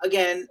 like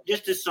again,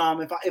 just to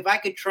sum, if I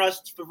could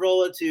trust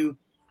Frivola to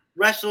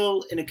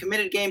wrestle in a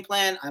committed game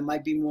plan, I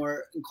might be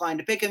more inclined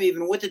to pick him,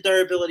 even with the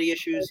durability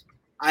issues.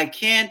 I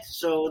can't,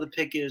 so the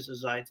pick is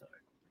Azaitar.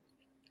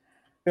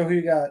 Who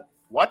you got?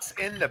 What's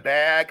in the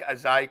bag,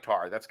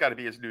 Azaitar? That's got to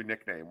be his new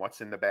nickname.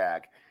 What's in the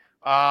bag?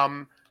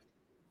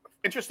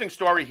 Interesting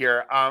story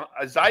here.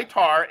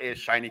 Azaitar is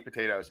shiny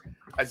potatoes.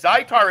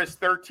 Azaitar is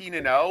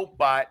 13-0,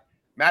 but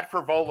Matt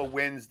Frivola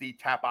wins the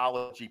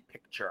Tapology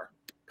picture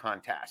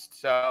contest.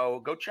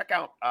 So go check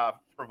out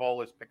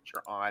Frivola's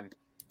picture on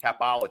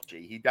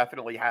Tapology. He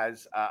definitely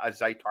has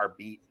Azaitar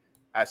beat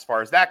as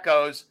far as that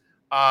goes.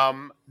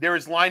 There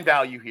is line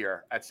value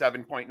here at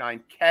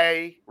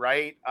 7.9K,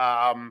 right?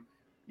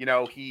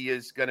 He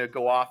is going to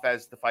go off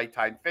as the Fight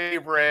Time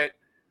favorite.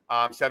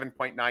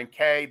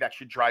 7.9K, that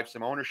should drive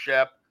some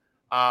ownership.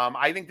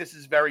 I think this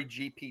is very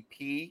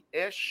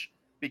GPP-ish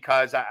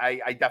because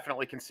I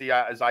definitely can see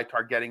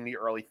Azaitar getting the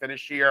early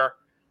finish here.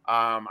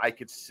 I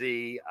could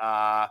see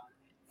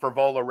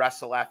Frivola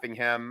wrestle-effing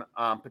him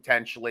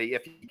potentially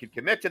if he could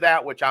commit to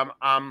that, which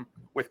I'm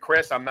with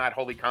Chris. I'm not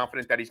wholly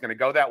confident that he's going to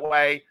go that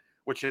way,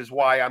 which is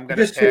why I'm going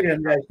to pick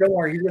him, guys. Don't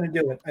worry, he's going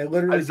to do it. I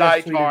literally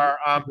Azaitar.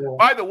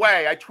 By the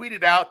way, I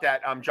tweeted out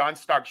that John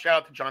Stark.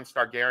 Shout out to John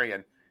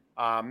Stargarian.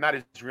 Not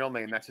his real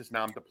name. That's his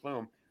nom de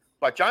plume.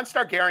 But John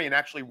Stargarian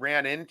actually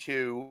ran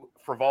into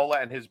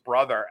Frivola and his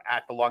brother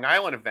at the Long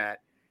Island event.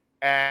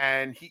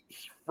 And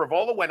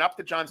Frivola went up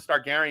to John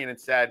Stargarian and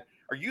said,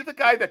 "Are you the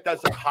guy that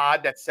does a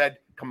pod that said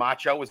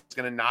Camacho was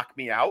going to knock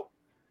me out?"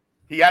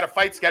 He had a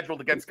fight scheduled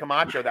against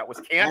Camacho that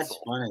was canceled.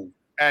 That's funny.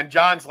 And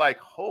John's like,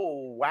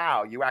 "Oh,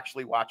 wow, you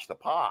actually watched the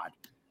pod."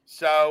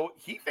 So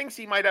he thinks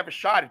he might have a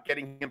shot at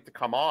getting him to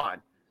come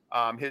on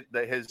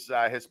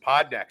his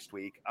pod next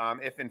week,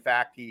 if in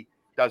fact he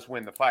does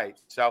win the fight.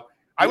 So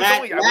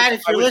if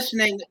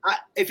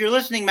you're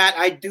listening, Matt,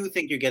 I do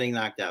think you're getting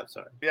knocked out.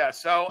 Sorry. Yeah.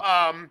 So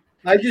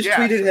I just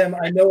tweeted him.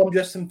 I know I'm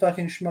just some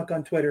fucking schmuck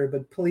on Twitter,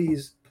 but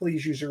please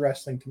use your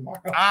wrestling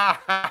tomorrow.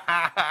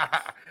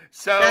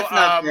 So that's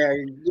not fair.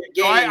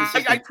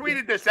 I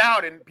tweeted this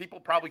out, and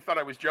people probably thought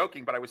I was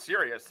joking, but I was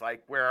serious.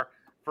 Like where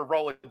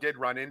Frivola did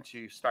run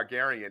into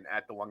Stargarian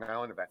at the Long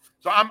Island event.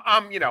 So I'm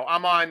on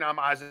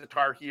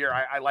Azaitar here.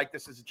 I like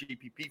this as a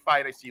GPP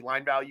fight. I see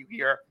line value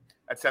here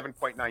at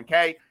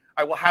 7.9K.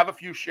 I will have a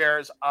few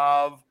shares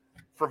of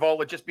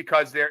Frivola just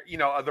because they're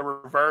the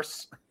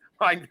reverse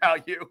line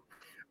value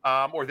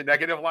or the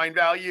negative line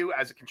value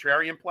as a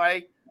contrarian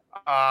play.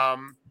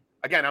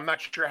 Again, I'm not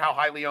sure how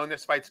highly owned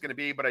this fight's going to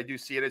be, but I do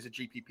see it as a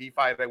GPP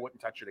fight. I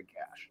wouldn't touch it in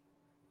cash.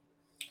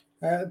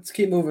 Let's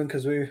keep moving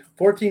because we're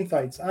 14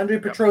 fights. Andre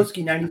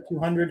Petroski,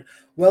 9,200.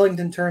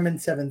 Wellington Turman,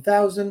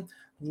 7,000.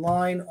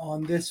 Line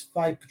on this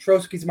fight: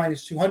 Petroski's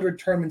minus 200,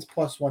 Turman's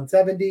plus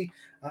 170.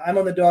 I'm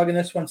on the dog in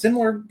this one.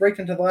 Similar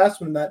breakdown to the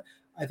last one in that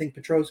I think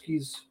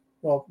Petroski's,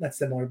 well, not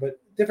similar, but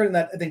different in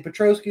that I think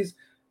Petroski's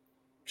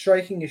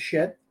striking is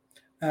shit.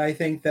 I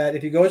think that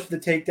if he goes for the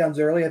takedowns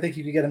early, I think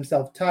he could get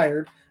himself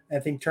tired. I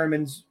think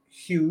Turman's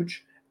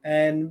huge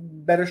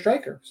and better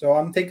striker. So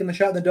I'm taking the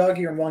shot in the dog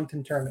here in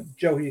Wellington Turman.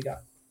 Joe, who you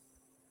got?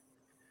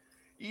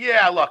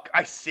 Yeah, look,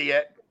 I see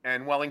it.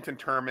 And Wellington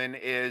Turman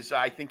is,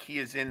 I think he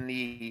is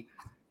in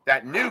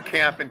that new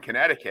camp in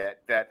Connecticut,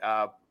 that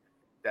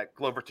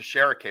Glover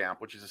Teixeira camp,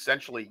 which is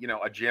essentially,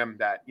 a gym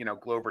that,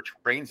 Glover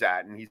trains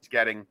at. And he's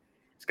got,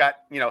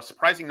 a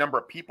surprising number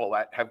of people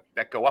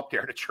that go up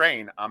there to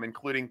train,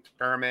 including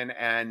Turman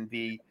and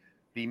the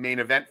main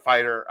event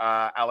fighter,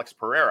 Alex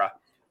Pereira.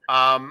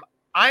 I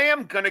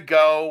am going to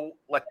go,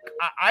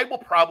 I will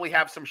probably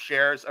have some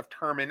shares of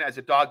Turman as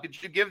a dog.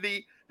 Did you give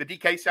the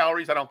DK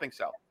salaries? I don't think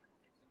so.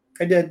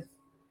 I did.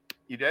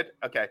 You did?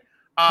 Okay.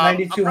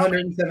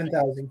 9,200 and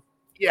 7,000.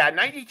 Yeah,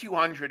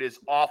 9,200 is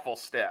awful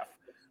stiff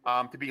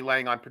to be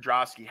laying on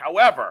Petroski.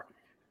 However,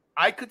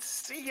 I could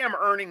see him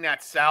earning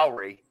that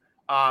salary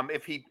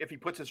if he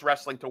puts his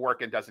wrestling to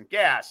work and doesn't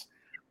gas.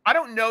 I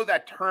don't know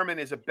that Turman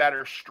is a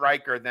better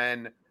striker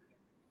than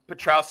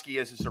Petroski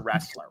is as a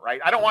wrestler,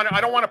 right? I don't want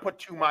to put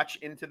too much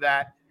into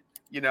that,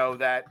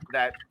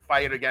 that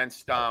fight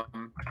against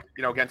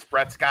against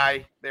Brett's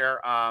guy there.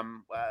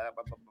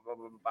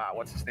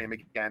 What's his name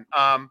again?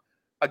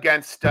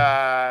 Against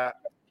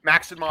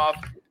Maximov.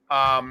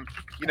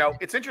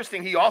 It's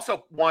interesting. He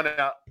also won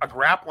a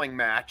grappling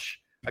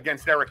match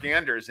against Eric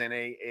Anders in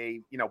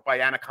a by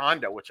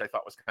Anaconda, which I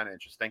thought was kind of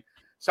interesting.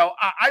 So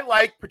I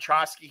like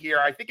Petroski here.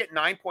 I think at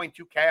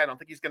 9.2K, I don't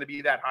think he's going to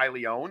be that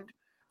highly owned.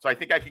 So I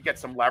think I could get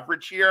some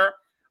leverage here.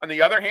 On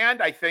the other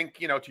hand, I think,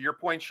 to your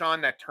point, Sean,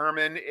 that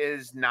Turman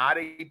is not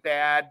a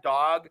bad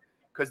dog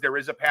because there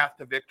is a path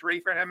to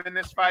victory for him in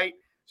this fight.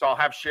 So I'll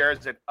have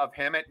shares of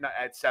him at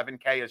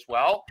 7K as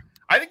well.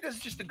 I think this is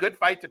just a good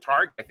fight to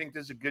target. I think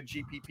this is a good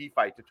GPP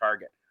fight to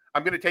target.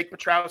 I'm going to take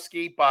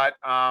Petroski, but,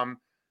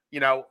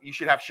 you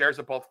should have shares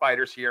of both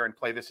fighters here and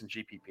play this in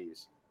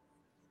GPPs.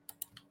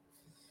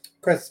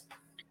 Chris.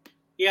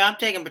 Yeah, I'm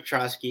taking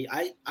Petroski.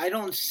 I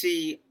don't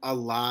see a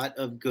lot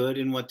of good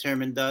in what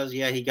Turman does.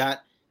 Yeah, he got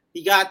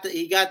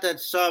that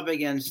sub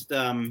against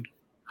who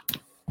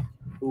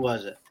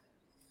was it?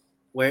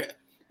 Where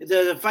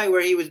the fight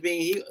where he was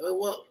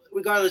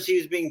regardless, he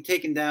was being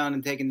taken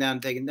down.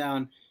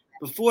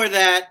 Before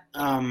that,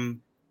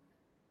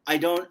 I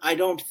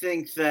don't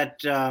think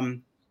that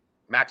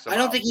Maximum. I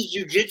don't think his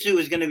jiu-jitsu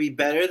is going to be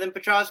better than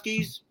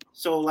Petroski's.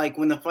 So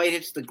when the fight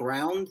hits the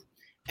ground.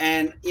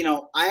 And,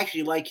 I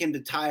actually like him to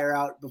tire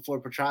out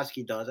before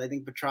Petroski does. I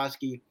think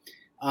Petroski,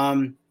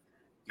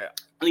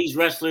 these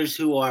wrestlers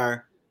who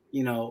are,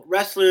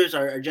 wrestlers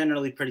are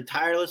generally pretty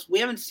tireless. We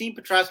haven't seen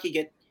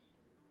Petroski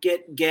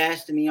get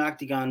gassed in the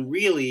octagon,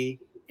 really.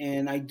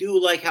 And I do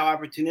like how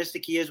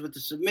opportunistic he is with the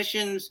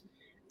submissions.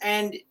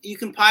 And you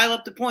can pile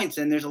up the points.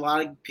 And there's a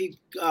lot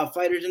of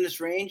fighters in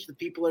this range. The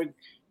people are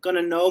going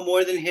to know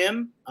more than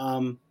him,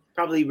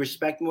 probably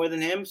respect more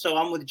than him. So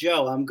I'm with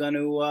Joe. I'm going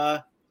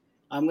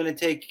to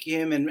take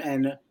him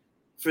and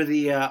for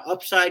the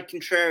upside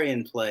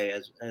contrarian play,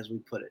 as we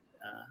put it.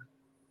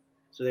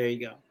 So there you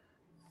go.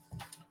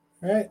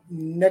 All right,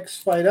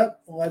 next fight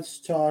up, let's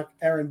talk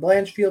Erin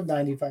Blanchfield,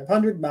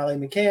 9,500. Molly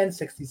McCann,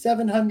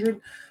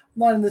 6,700.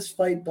 Line in this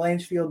fight,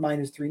 Blanchfield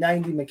minus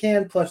 390,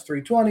 McCann plus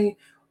 320.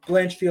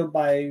 Blanchfield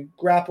by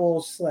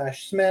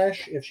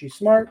grapple/smash if she's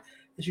smart.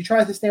 If she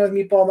tries to stand with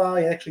Meatball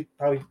Molly, I actually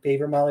probably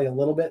favor Molly a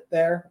little bit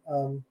there.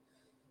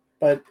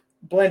 But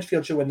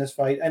Blanchfield should win this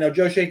fight. I know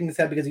Joe's shaking his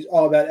head because he's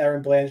all about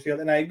Erin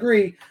Blanchfield, and I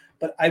agree,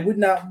 but I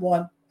don't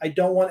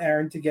want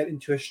Erin to get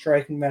into a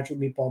striking match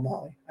with Meatball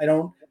Molly.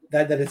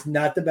 That is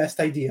not the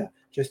best idea.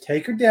 Just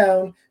take her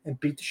down and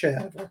beat the shit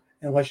out of her,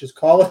 and let's just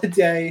call it a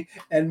day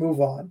and move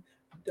on.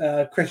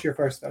 Chris, you're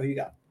first, though. Who you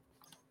got?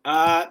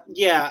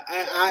 Yeah,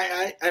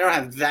 I don't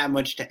have that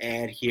much to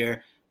add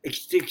here,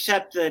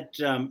 except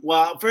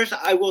that, first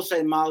I will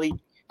say Molly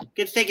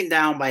gets taken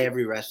down by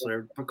every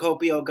wrestler.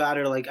 Procopio got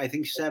her I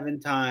think 7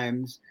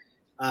 times.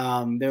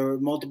 There were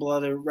multiple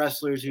other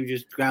wrestlers who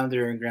just grounded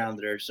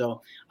her.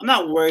 So I'm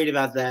not worried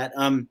about that.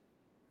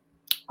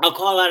 I'll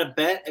call out a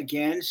bet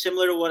again,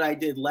 similar to what I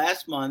did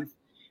last month,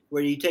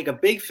 where you take a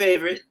big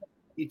favorite,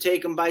 you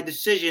take them by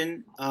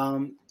decision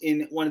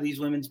in one of these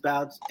women's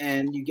bouts,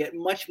 and you get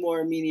much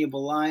more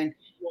amenable line.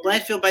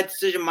 Blanchfield by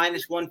decision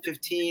minus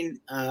 115.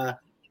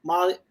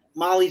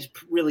 Molly's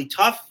really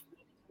tough.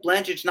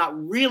 Blanchard's not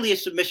really a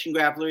submission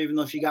grappler, even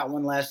though she got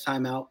one last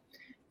time out.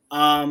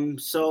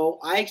 So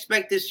I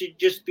expect this to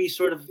just be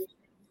sort of,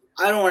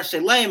 I don't want to say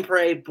lay and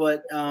pray,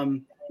 but,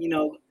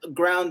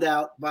 ground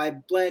out by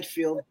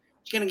Blanchfield.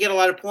 She's going to get a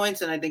lot of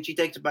points, and I think she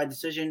takes it by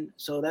decision.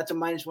 So that's a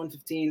minus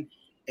 115.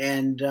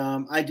 and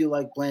I do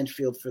like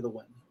Blanchfield for the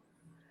win.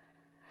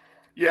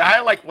 Yeah, I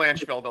like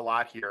Blanchfield a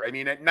lot here. I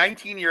mean, at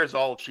 19 years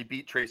old, she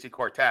beat Tracy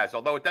Cortez.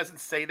 Although it doesn't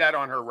say that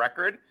on her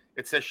record,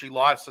 it says she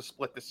lost a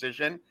split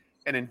decision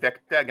in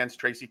Invicta against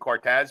Tracy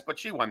Cortez, but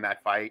she won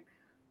that fight.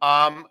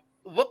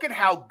 Look at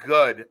how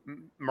good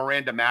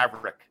Miranda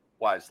Maverick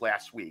was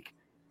last week.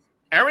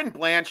 Erin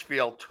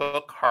Blanchfield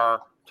took her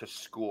to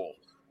school,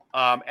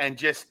 and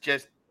just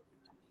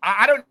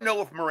I don't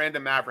know if Miranda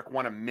Maverick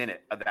won a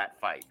minute of that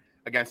fight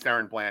against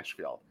Erin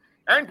Blanchfield.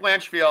 Erin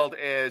Blanchfield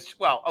is,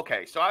 well,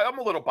 okay, so I'm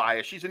a little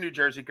biased. She's a New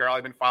Jersey girl.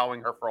 I've been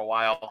following her for a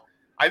while.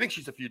 I think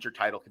she's a future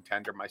title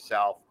contender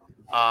myself.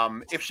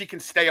 If she can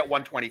stay at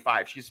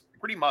 125, she's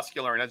pretty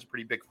muscular and has a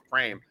pretty big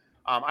frame.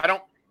 I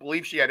don't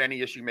believe she had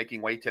any issue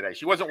making weight today.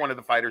 She wasn't one of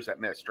the fighters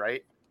that missed,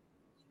 right?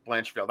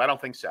 Blanchfield. I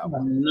don't think so.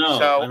 No,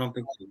 so I don't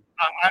think so.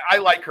 I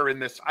like her in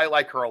this. I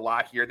like her a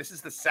lot here. This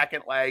is the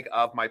second leg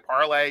of my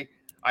parlay.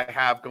 I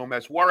have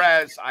Gomez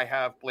Juarez. I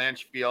have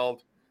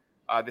Blanchfield.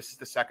 This is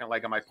the second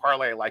leg of my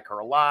parlay. I like her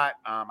a lot.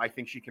 I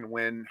think she can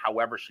win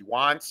however she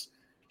wants.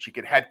 She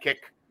could head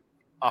kick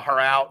her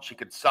out. She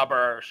could sub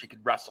her. She could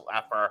wrestle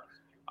F her.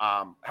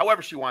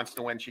 However she wants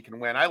to win, she can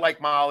win. I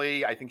like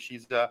Molly. I think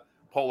she's a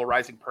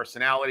polarizing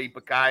personality.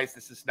 But, guys,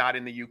 this is not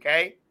in the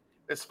UK,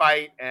 this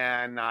fight.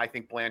 And I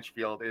think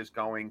Blanchfield is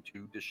going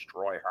to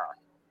destroy her.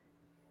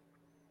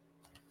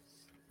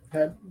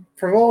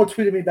 Frivola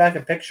tweeted me back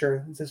a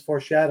picture. It says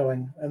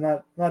foreshadowing. I'm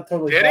not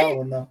totally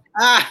following though.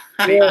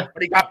 Yeah.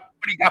 But he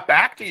got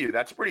back to you.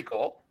 That's pretty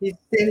cool.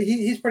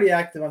 He's pretty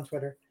active on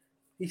Twitter.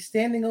 He's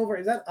standing over.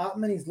 Is that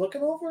Ottman he's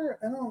looking over?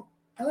 I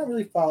don't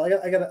really follow. I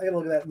got to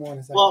look at that more in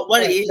a second. Well,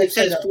 it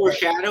says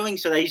foreshadowing,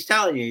 so that he's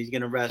telling you he's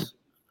going to wrestle.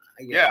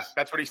 Yeah,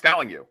 that's what he's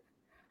telling you.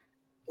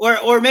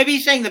 Or maybe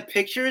he's saying the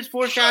picture is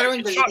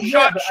foreshadowing.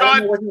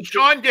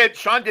 Sean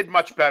did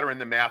much better in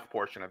the math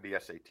portion of the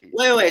SAT.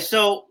 Wait.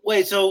 So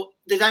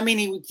does that mean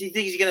do you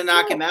think he's going to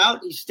knock him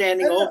out? He's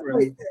standing over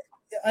him.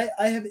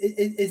 I have.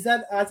 Is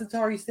that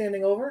Azatari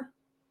standing over?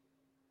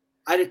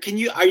 Are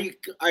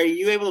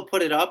you able to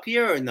put it up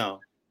here or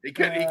no? He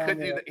could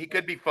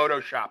be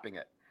photoshopping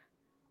it.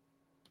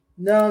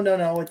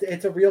 No.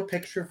 It's a real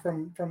picture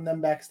from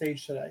them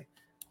backstage today.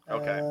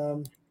 Okay.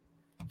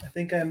 I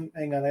think hang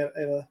on.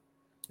 I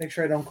make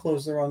sure I don't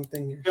close the wrong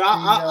thing here.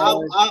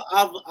 I'll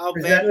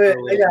bet.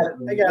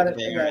 I got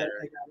it.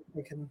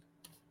 I can.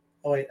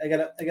 Oh wait, I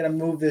gotta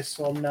move this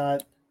so I'm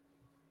not.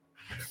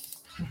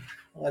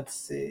 Let's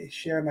see.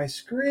 Share my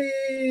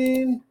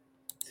screen.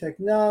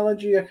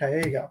 Technology. Okay,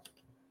 here you go. All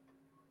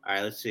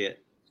right, let's see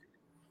it.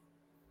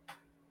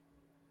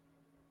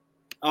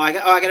 I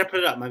gotta put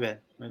it up. My bad.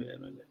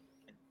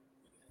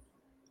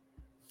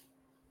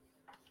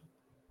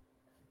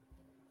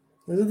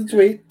 This is the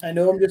tweet. I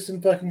know I'm just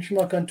some fucking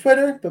schmuck on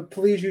Twitter, but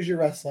please use your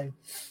wrestling.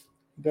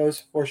 He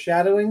goes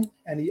foreshadowing,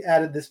 and he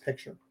added this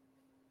picture.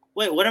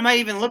 Wait, what am I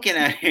even looking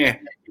at here?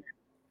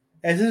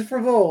 This is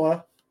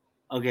Frivola.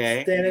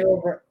 Okay. Standing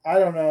over. I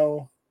don't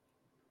know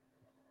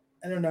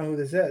who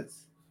this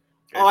is.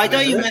 Oh, I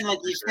thought you meant like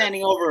he's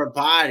standing over a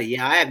body.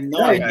 Yeah, I have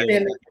no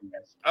idea.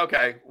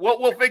 Okay,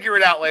 we'll figure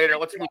it out later.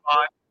 Let's move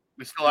on.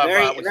 We still have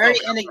very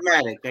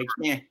enigmatic. I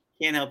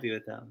can't help you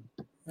with that.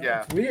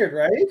 Yeah, it's weird,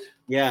 right?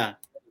 Yeah.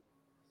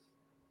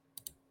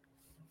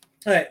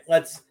 All right,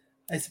 let's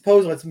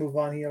move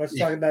on here. Let's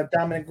talk about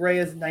Dominic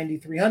Reyes,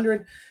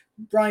 9,300.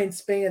 Brian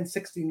Spann,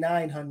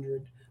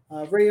 6,900.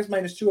 Reyes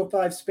minus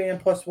 205, Spann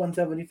plus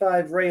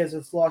 175. Reyes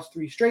has lost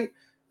 3 straight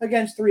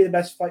against three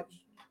best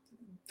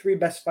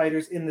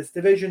fighters in this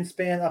division.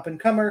 Spann, up and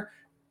comer.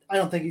 I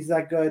don't think he's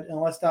that good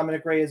unless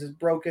Dominic Reyes is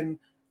broken.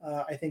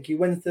 I think he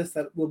wins this.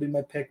 That will be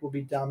my pick. Will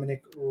be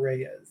Dominic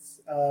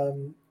Reyes.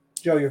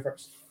 Joe, you're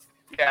first.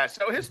 Yeah.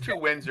 So his 2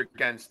 wins are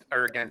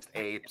against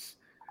apes.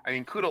 I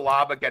mean,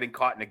 Kudalaba getting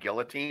caught in a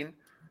guillotine,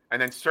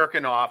 and then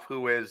Serkinov,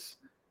 who has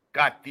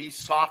got the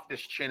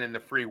softest chin in the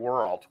free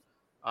world.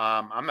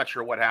 I'm not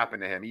sure what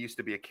happened to him. He used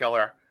to be a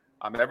killer.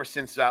 Ever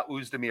since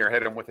Uzdemir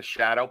hit him with a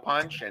shadow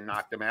punch and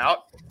knocked him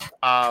out.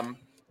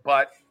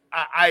 But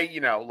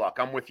look,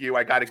 I'm with you.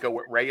 I got to go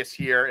with Reyes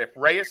here. If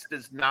Reyes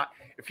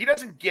if he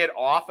doesn't get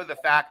off of the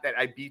fact that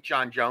I beat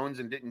John Jones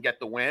and didn't get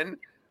the win,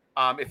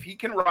 if he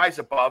can rise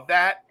above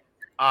that,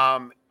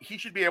 he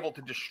should be able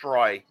to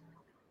destroy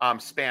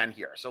Spann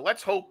here. So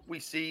let's hope we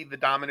see the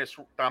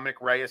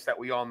Dominic Reyes that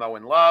we all know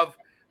and love,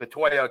 the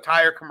Toyo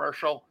Tire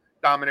commercial,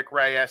 Dominic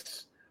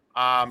Reyes.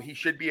 He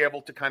should be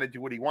able to kind of do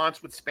what he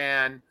wants with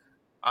Spann.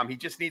 He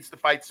just needs to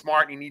fight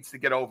smart. And he needs to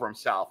get over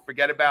himself.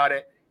 Forget about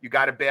it.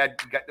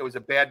 There was a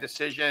bad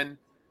decision.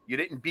 You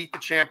didn't beat the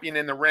champion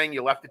in the ring.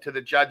 You left it to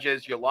the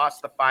judges. You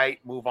lost the fight.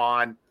 Move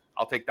on.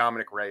 I'll take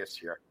Dominic Reyes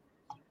here.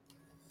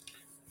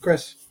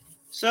 Chris.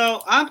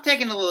 So I'm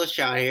taking a little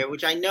shot here,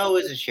 which I know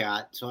is a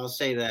shot. So I'll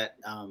say that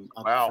up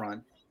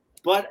front.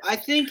 But I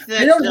think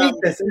that I don't need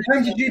this. In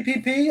terms of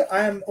GPP, I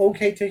am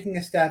okay taking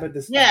a stab at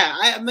this. Yeah,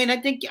 I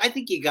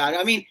think you got it.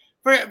 I mean,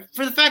 for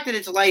the fact that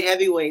it's light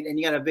heavyweight and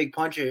you got a big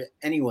puncher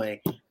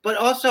anyway. But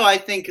also I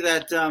think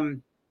that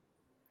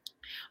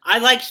I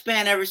like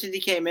Spann ever since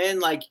he came in.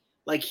 Like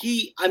like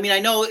I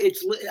know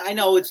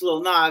it's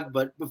Lil Nog,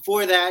 but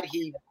before that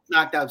he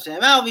knocked out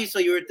Sam Alvey, so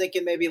you were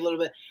thinking maybe a little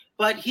bit.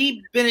 But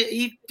he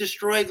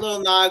destroyed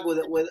Lil Nog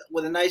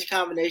with a nice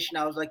combination.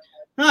 I was like,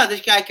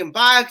 this guy can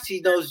box.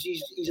 He knows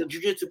he's a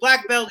jiu-jitsu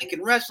black belt. He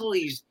can wrestle.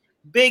 He's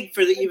big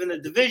for even the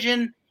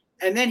division.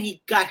 And then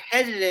he got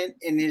hesitant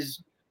in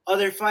his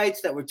other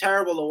fights that were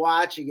terrible to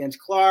watch against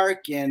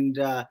Clark and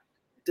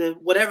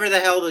whatever the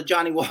hell the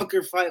Johnny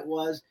Walker fight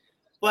was.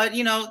 But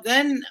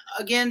then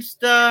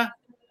against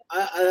Serganov,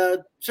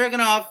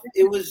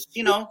 it was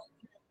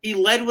he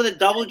led with a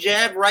double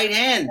jab right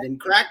hand and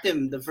cracked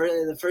him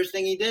the first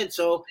thing he did.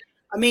 So,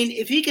 I mean,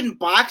 if he can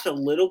box a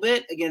little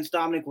bit against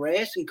Dominic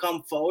Reyes and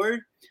come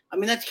forward, I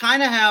mean, that's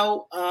kind of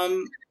how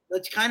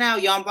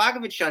Jan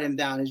Blachowicz shut him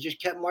down, is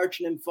just kept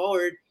marching him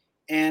forward,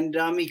 and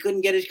he couldn't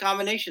get his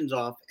combinations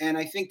off. And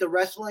I think the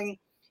wrestling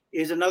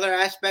is another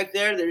aspect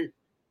there.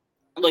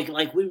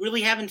 Like we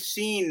really haven't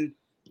seen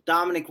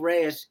Dominic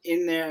Reyes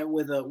in there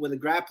with a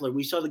grappler.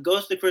 We saw the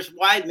ghost of Chris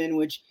Weidman,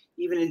 which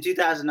even in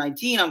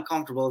 2019, I'm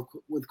comfortable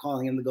with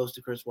calling him the ghost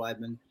of Chris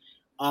Weidman.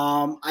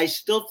 I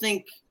still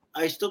think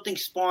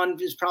Spawn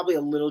is probably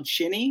a little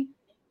chinny.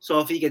 So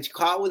if he gets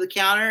caught with a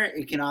counter,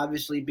 it can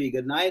obviously be a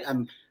good night.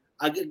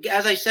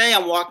 As I say,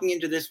 I'm walking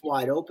into this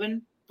wide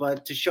open.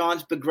 But to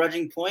Sean's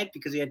begrudging point,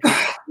 because he had to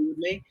agree with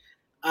me,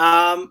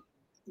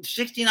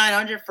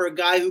 6,900 for a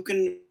guy who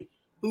can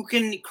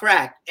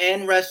crack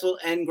and wrestle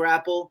and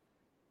grapple.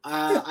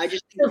 I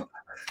just think.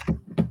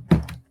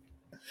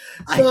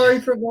 Sorry,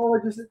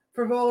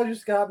 Frivola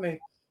just got me.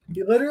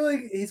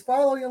 He's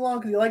following along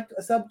because he liked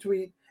a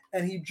subtweet,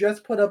 and he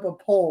just put up a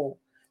poll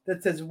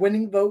that says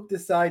 "Winning vote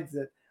decides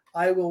it."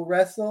 I will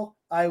wrestle.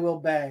 I will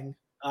bang.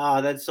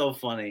 Oh, that's so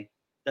funny.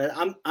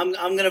 I'm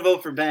gonna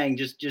vote for bang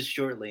just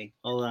shortly.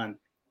 Hold on.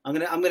 I'm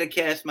gonna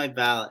cast my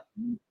ballot.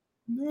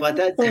 But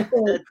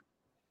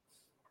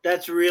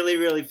that's really,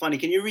 really funny.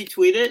 Can you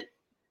retweet it?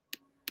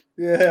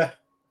 Yeah.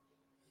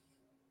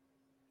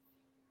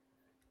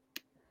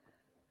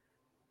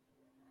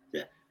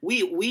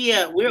 We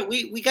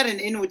got an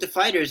in with the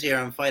fighters here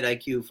on Fight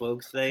IQ,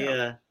 folks.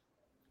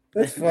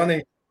 That's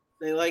funny.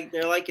 They're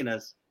liking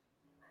us.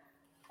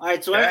 All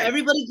right, so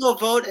everybody go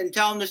vote and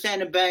tell them to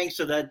stand and bang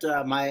so that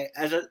my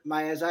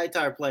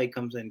Azaitar play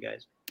comes in,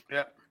 guys.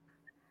 Yep.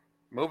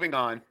 Moving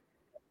on.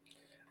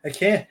 I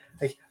can't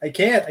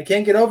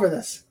get over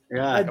this.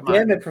 Yeah. God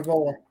damn it,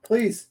 Frivola.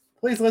 Please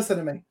listen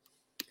to me.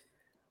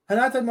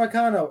 Renato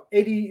Moicano,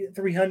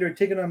 8,300,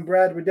 taking on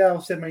Brad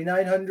Riddell,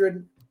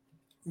 7,900.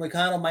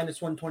 Moicano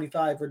minus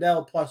 125,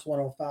 Riddell plus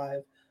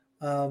 105.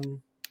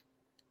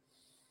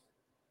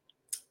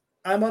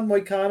 I'm on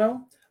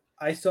Moicano.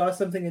 I saw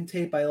something in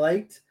tape I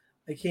liked.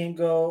 I can't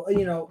go.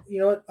 You know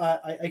what?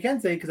 I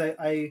can say because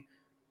I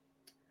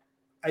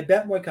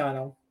bet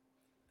Moicano,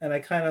 and I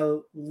kind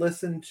of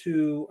listened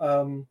to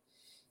Adam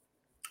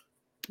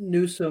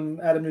Newsom's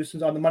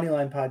On the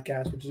Moneyline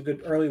podcast, which is a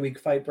good early week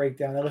fight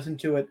breakdown. I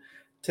listened to it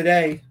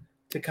today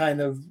to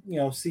kind of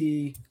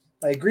see.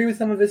 I agree with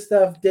some of his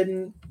stuff,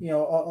 didn't,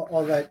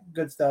 all that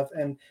good stuff.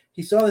 And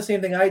he saw the same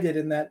thing I did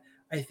in that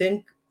I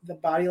think the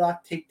body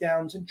lock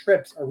takedowns and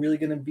trips are really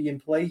going to be in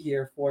play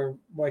here for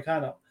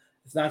Moicano.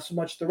 It's not so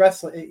much the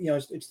wrestling,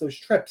 it's those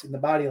trips and the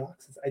body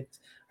locks.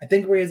 I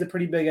think where he has a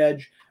pretty big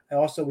edge.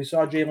 We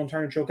saw Jalen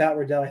Turner choke out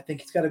Riddell. I think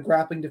he's got a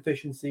grappling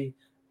deficiency.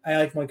 I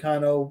like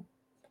Moicano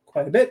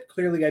quite a bit.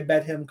 Clearly, I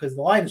bet him because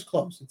the line is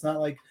close. It's not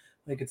like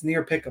it's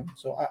near pick'em.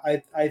 So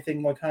I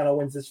think Moicano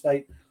wins this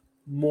fight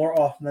more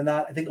often than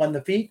not. I think on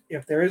the feet,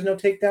 if there is no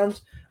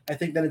takedowns, I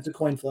think then it's a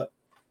coin flip.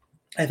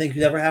 I think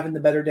whoever having the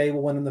better day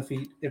will win on the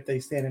feet if they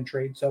stand and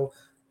trade. So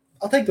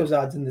I'll take those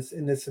odds in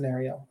this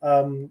scenario.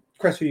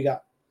 Chris, who you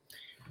got?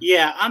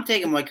 Yeah, I'm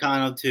taking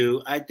Moicano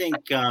too. I think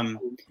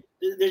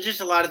there's just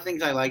a lot of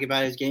things I like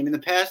about his game. In the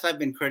past, I've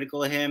been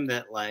critical of him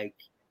that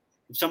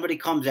if somebody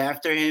comes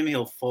after him,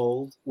 he'll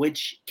fold,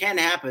 which can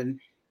happen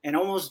and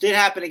almost did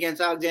happen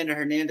against Alexander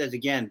Hernandez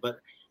again. But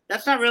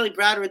that's not really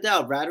Brad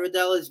Riddell. Brad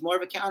Riddell is more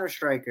of a counter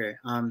striker.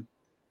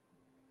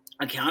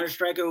 A counter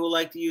striker who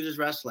like to use his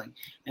wrestling.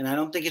 And I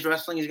don't think his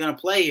wrestling is going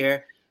to play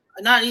here.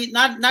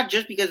 Not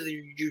just because of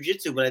the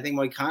jiu-jitsu, but I think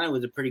Moicano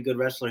was a pretty good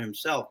wrestler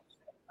himself.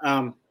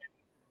 I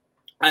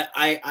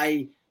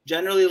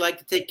generally like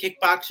to take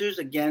kickboxers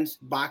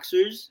against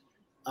boxers.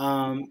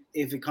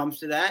 If it comes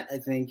to that, I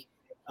think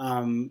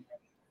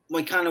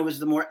Moicano was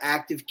the more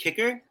active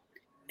kicker.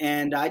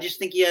 And I just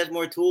think he has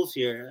more tools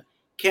here.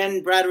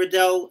 Can Brad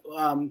Riddell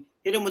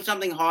hit him with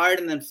something hard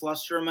and then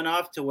fluster him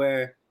enough to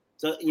where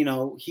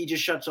he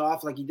just shuts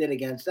off like he did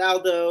against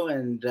Aldo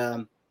and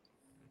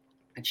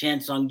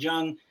Chan Sung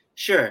Jung?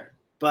 Sure.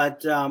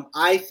 But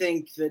I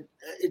think that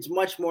it's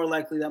much more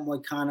likely that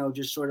Moicano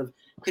just sort of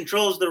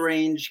controls the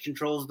range,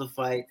 controls the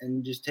fight,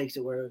 and just takes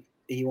it where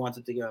he wants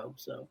it to go.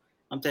 So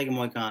I'm taking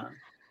Moicano.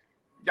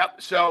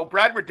 Yep. So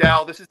Brad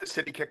Riddell, this is the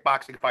City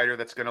Kickboxing fighter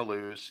that's going to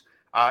lose.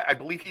 I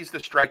believe he's the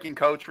striking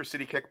coach for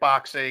City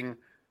Kickboxing.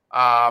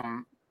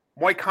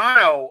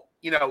 Moicano,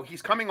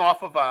 he's coming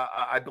off of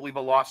I believe a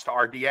loss to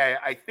RDA.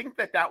 I think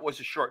that was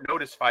a short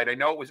notice fight. I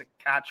know it was a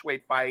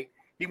catchweight fight.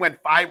 He went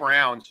 5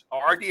 rounds.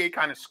 RDA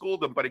kind of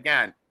schooled him, but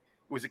again, it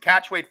was a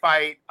catchweight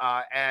fight,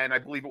 and I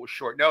believe it was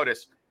short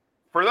notice.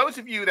 For those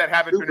of you that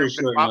haven't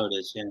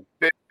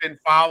been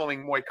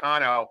following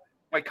Moicano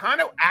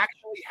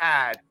actually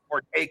had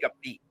Ortega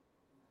beat.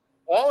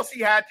 All he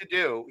had to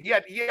do, he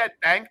had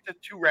banked the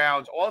 2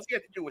 rounds. All he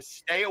had to do was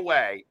stay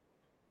away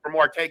from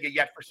Ortega,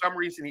 yet for some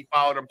reason he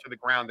followed him to the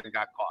ground and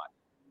got caught.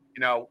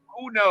 You know,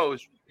 who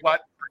knows what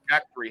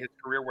trajectory his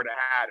career would have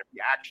had if he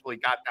actually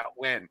got that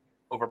win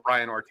over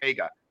Brian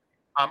Ortega.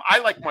 I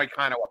like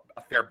Moicano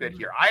a fair bit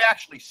here. I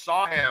actually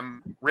saw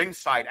him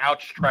ringside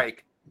outstrike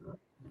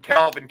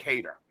Calvin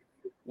Kattar,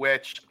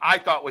 which I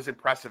thought was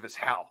impressive as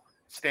hell,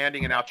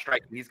 standing and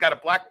outstriking. He's got a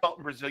black belt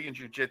in Brazilian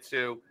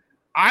Jiu-Jitsu.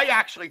 I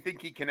actually think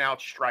he can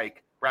outstrike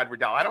Brad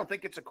Riddell. I don't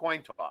think it's a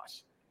coin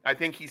toss. I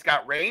think he's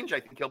got range.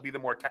 I think he'll be the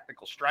more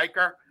technical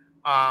striker.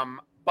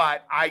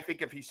 But I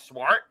think if he's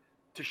smart,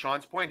 to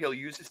Sean's point, he'll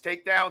use his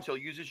takedowns, he'll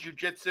use his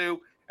jiu-jitsu,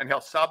 and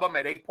he'll sub him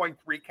at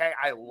 8.3K.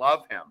 I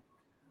love him.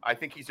 I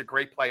think he's a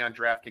great play on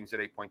DraftKings at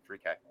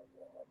 8.3K.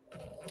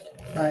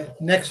 All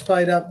right, next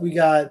fight up, we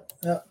got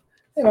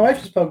hey, my wife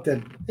just poked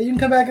in. Hey, you can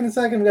come back in a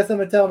second. We got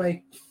something to tell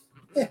me.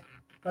 Yeah,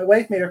 my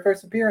wife made her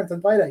first appearance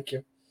on Fight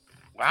IQ.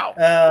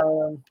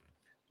 Wow.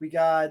 We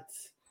got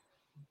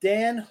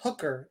Dan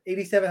Hooker,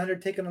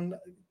 8,700,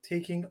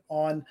 taking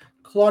on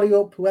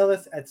Claudio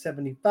Puelles at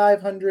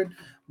 7,500.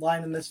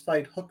 Line in this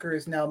fight, Hooker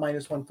is now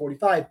minus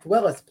 145.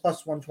 Puelles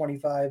plus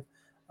 125.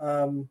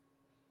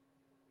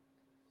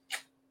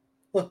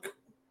 Look,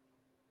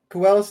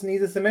 Puelles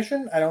needs a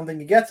submission. I don't think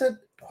he gets it.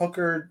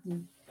 Hooker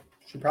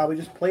should probably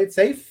just play it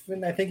safe,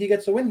 and I think he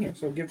gets a win here.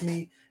 So give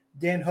me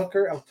Dan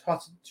Hooker. I'll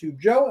toss it to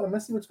Joe, and I'm going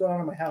to see what's going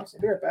on in my house.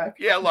 I'll be right back.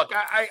 Yeah, look,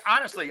 I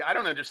honestly, I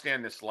don't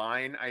understand this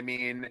line. I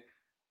mean,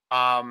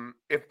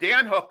 if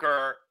Dan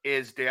Hooker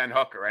is Dan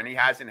Hooker and he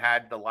hasn't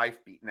had the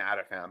life beaten out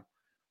of him,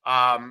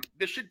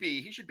 he should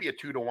be a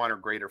 2-1 or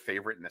greater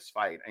favorite in this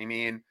fight. I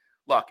mean,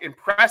 look,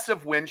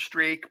 impressive win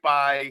streak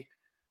by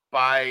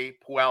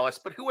Puelles,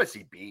 but who has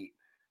he beat?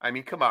 I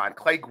mean, come on,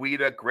 Clay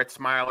Guida,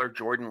 Gritzmeiler,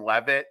 Jordan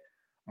Levitt,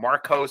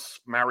 Marcos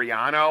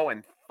Mariano,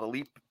 and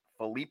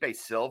Felipe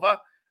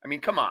Silva. I mean,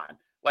 come on,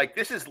 like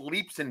this is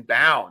leaps and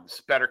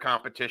bounds better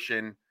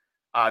competition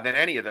than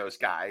any of those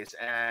guys,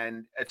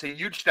 and it's a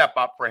huge step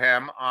up for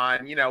him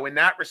on, you know, in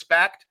that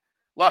respect.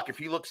 Look, if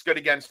he looks good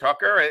against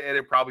Hooker,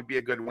 it'd probably be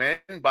a good win,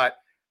 but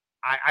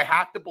I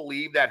have to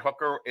believe that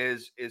Hooker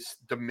is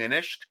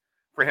diminished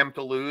for him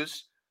to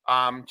lose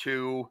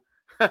to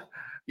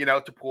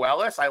to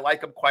Puelles. I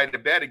like him quite a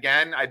bit.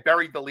 Again, I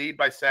buried the lead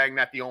by saying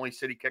that the only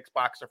City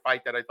Kickboxer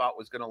fight that I thought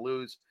was going to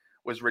lose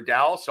was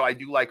Riddell, so I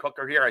do like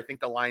Hooker here. I think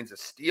the line's a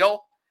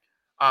steal.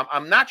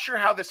 I'm not sure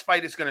how this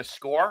fight is going to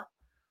score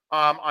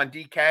on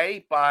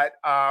DK, but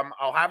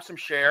I'll have some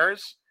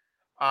shares.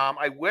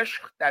 I wish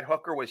that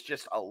Hooker was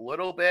just a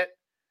little bit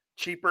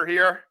cheaper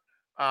here,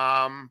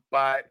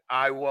 but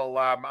I will.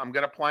 I'm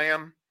going to play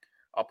him.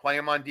 I'll play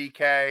him on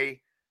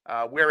DK.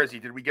 Where is he?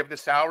 Did we give the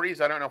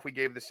salaries? I don't know if we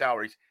gave the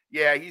salaries.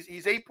 Yeah, he's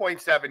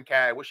 8.7K.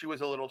 I wish he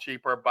was a little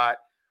cheaper, but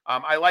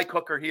I like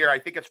Hooker here. I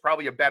think it's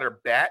probably a better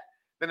bet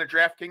than a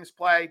DraftKings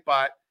play,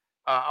 but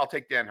I'll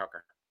take Dan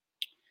Hooker.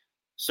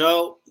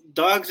 So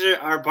dogs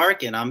are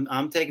barking.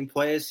 I'm taking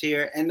Puelles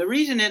here, and the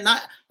reason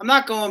I'm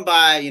not going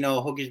by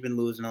Hooker's been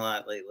losing a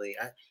lot lately.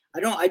 I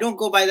don't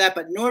go by that,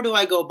 but nor do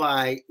I go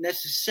by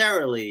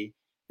necessarily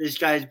this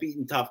guy's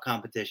beating tough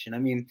competition. I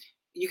mean,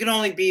 you can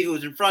only beat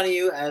who's in front of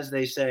you, as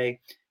they say.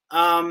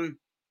 The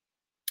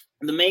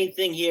main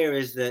thing here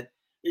is that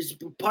is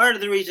part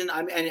of the reason.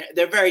 And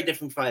they're very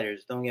different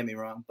fighters. Don't get me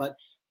wrong, but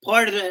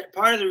part of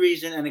the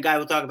reason, and the guy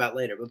we'll talk about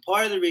later, but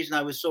part of the reason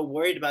I was so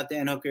worried about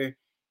Dan Hooker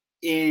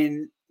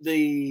in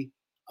the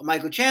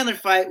Michael Chandler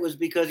fight was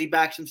because he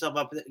backs himself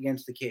up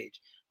against the cage.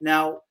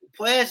 Now,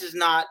 Puelles is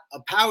not a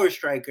power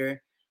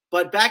striker,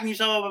 but backing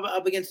yourself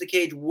up against the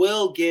cage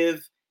will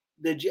give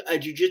a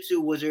jiu-jitsu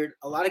wizard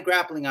a lot of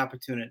grappling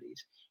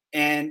opportunities.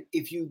 And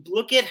if you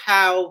look at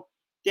how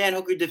Dan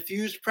Hooker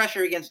diffused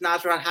pressure against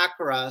Nasrat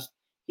Haqparast,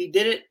 he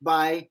did it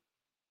by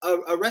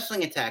a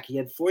wrestling attack. He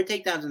had 4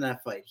 takedowns in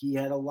that fight. He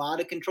had a lot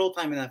of control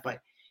time in that fight.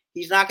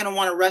 He's not going to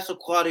want to wrestle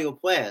Claudio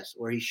Puelles,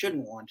 or he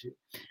shouldn't want to.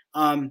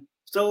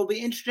 So it'll be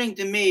interesting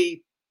to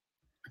me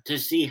to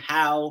see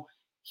how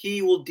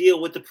he will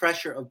deal with the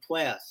pressure of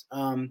Puelles.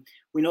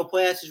 We know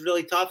Puelles is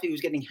really tough. He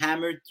was getting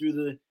hammered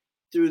through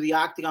the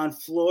octagon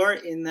floor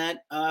in that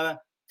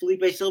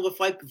Felipe Silva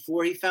fight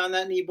before he found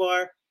that knee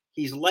bar.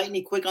 He's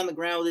lightning quick on the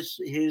ground with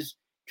his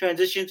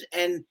transitions.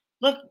 And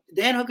look,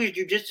 Dan Hooker's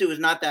jiu-jitsu is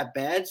not that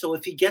bad. So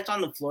if he gets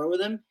on the floor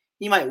with him,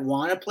 he might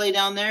want to play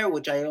down there,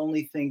 which I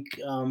only think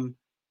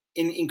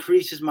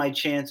increases my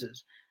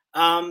chances.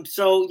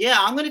 So yeah,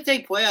 I'm going to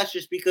take Puelles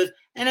just because,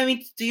 and I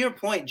mean, to your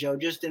point, Joe,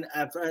 just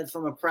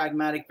from a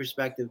pragmatic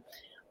perspective,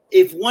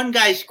 if one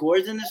guy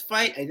scores in this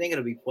fight, I think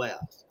it'll be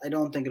Puelles. I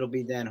don't think it'll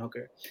be Dan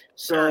Hooker.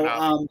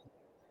 So,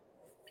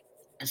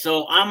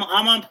 so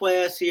I'm on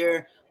Puelles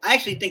here. I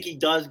actually think he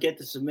does get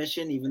the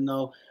submission, even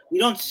though We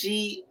don't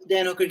see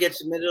Dan Hooker get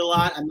submitted a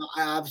lot.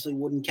 I obviously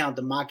wouldn't count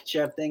the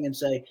Makhachev thing and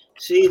say,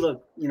 see,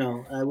 look,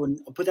 I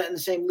wouldn't put that in the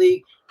same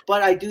league.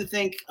 But I do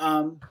think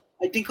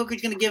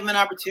Hooker's going to give him an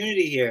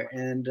opportunity here,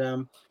 and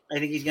I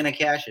think he's going to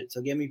cash it.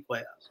 So give me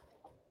playoffs.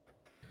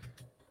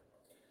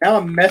 Now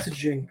I'm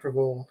messaging for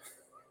Bull.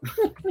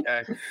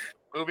 Okay.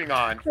 Moving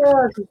on.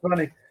 Oh, this is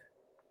funny.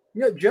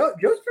 Joe's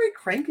very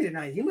cranky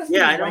tonight. He must.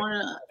 Yeah, I don't want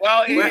to.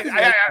 Well,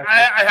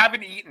 I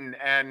haven't eaten,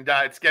 and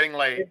it's getting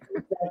late.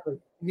 Exactly.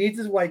 He needs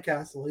his White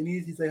Castle.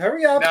 He's like,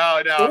 hurry up.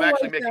 No, I'm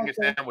actually making a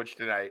sandwich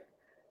tonight.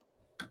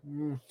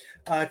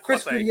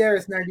 Chris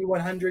Gutierrez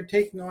 9,100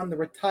 taking on the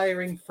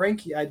retiring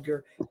Frankie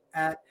Edgar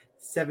at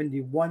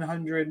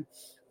 7,100.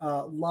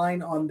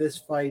 Line on this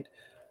fight: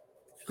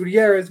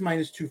 Gutierrez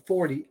minus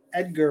 240,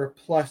 Edgar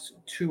plus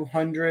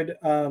 200.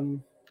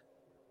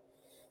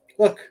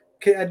 Look,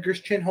 can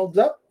Edgar's chin hold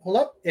up?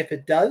 If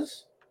it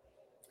does,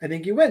 I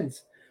think he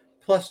wins.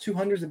 Plus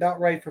 200 is about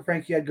right for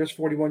Frankie Edgar's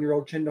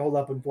 41-year-old chin to hold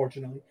up,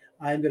 unfortunately.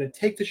 I'm going to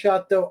take the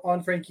shot, though,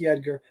 on Frankie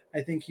Edgar.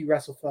 I think he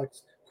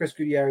wrestle-fucks Chris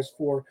Gutierrez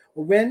for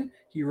a win.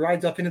 He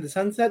rides up into the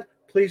sunset.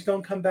 Please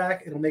don't come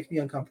back. It'll make me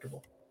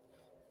uncomfortable.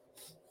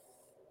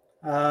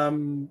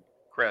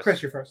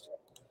 Chris, you're first.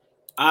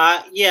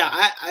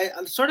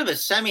 I'm sort of a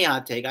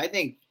semi-hot take. I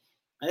think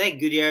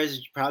Gutierrez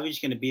is probably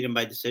just going to beat him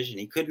by decision.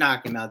 He could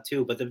knock him out,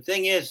 too. But the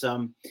thing is,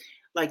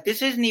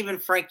 this isn't even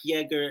Frankie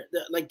Edgar.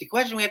 The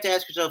question we have to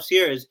ask ourselves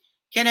here is,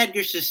 can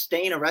Edgar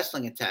sustain a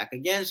wrestling attack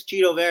against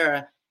Chito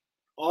Vera?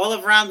 All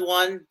of round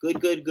one,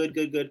 good.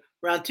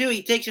 Round two,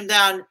 he takes him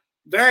down.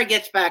 Vera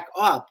gets back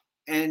up,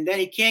 and then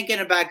he can't get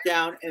him back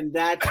down, and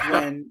that's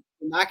when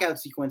the knockout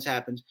sequence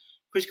happens.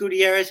 Chris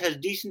Gutierrez has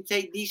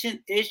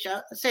decent-ish,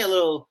 I'd say a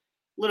little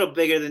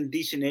bigger than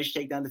decent-ish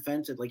takedown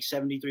defense at like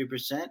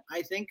 73%,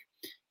 I think.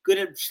 Good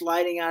at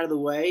sliding out of the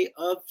way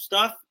of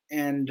stuff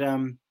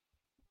and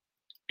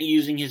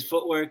using his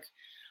footwork.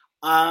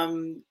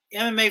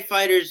 MMA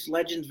fighters,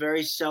 legends,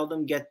 very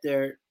seldom get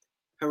their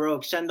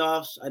heroic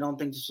send-offs. I don't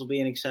think this will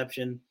be an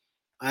exception.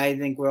 I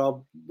think we're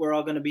all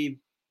going to be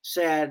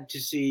sad to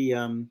see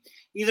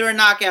either a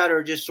knockout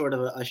or just sort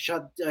of a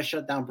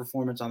shutdown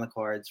performance on the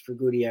cards for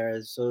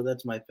Gutierrez. So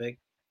that's my pick.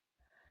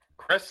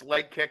 Chris,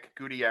 leg kick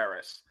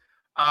Gutierrez.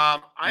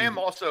 I am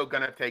also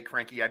going to take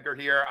Frankie Edgar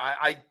here.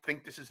 I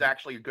think this is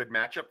actually a good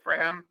matchup for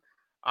him,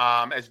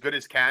 as good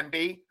as can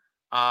be,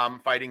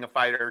 fighting a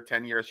fighter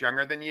 10 years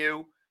younger than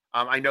you.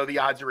 I know the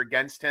odds are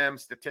against him.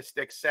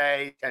 Statistics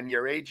say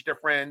 10-year age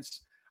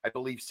difference. I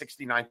believe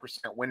 69%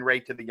 win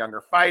rate to the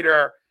younger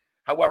fighter.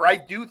 However, I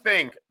do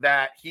think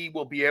that he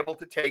will be able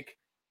to take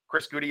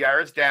Chris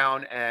Gutierrez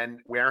down and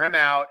wear him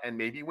out and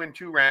maybe win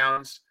 2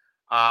 rounds.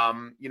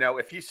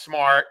 If he's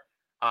smart.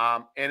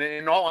 And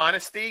in all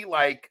honesty,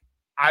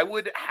 I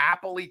would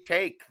happily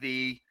take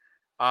the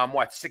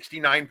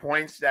 69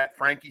 points that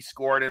Frankie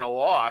scored in a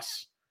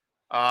loss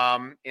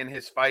in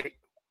his fight.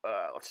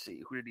 Let's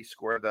see, who did he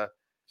score the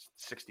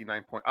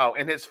 69 point? Oh,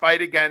 in his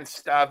fight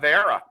against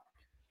Vera,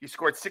 he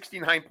scored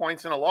 69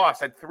 points in a loss,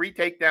 had 3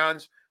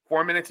 takedowns,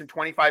 4 minutes and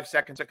 25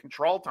 seconds of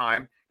control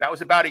time. That was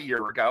about a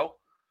year ago.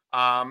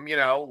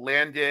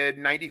 Landed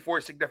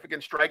 94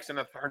 significant strikes and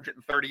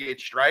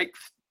 138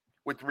 strikes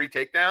with 3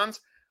 takedowns.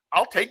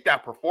 I'll take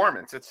that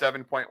performance at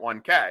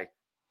 7.1K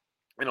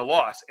in a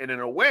loss. And in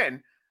a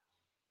win,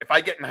 if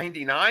I get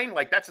 99,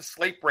 that's a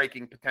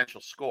slate-breaking potential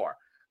score.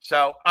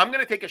 So I'm going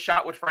to take a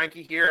shot with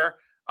Frankie here,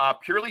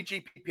 purely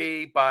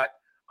GPP, but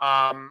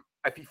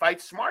if he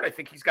fights smart, I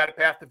think he's got a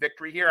path to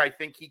victory here. I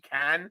think he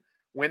can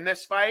win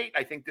this fight.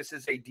 I think this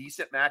is a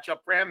decent matchup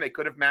for him. They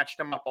could have matched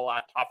him up a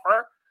lot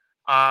tougher.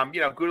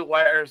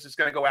 Gutierrez is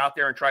going to go out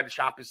there and try to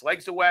chop his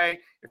legs away.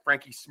 If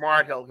Frankie's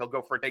smart, he'll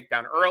go for a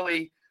takedown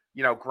early,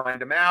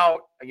 grind him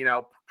out,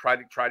 try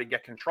to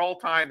get control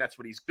time. That's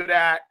what he's good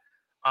at.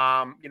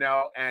 And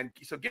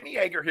so give me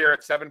Edgar here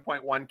at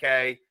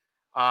 7.1K.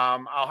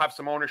 I'll have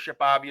some ownership,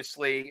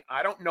 obviously.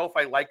 I don't know if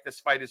I like this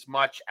fight as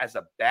much as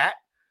a bet,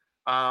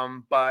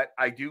 but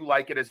I do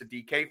like it as a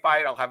DK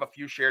fight. I'll have a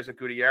few shares of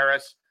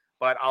Gutierrez,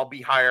 but I'll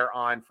be higher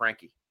on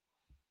Frankie.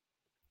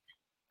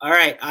 All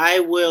right,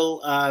 I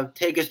will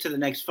take us to the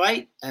next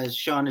fight as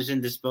Sean is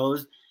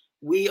indisposed.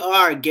 We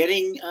are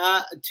getting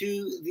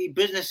to the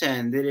business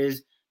end. It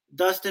is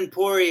Dustin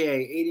Poirier,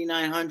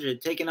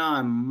 8,900, taking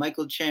on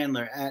Michael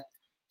Chandler at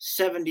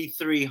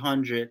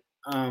 7,300.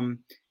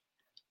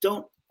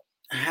 Don't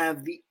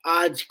have the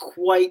odds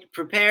quite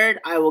prepared.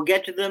 I will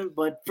get to them,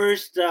 but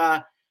first,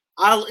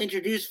 I'll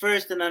introduce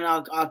first, and then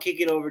I'll kick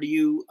it over to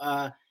you,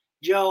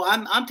 Joe.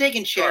 I'm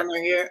taking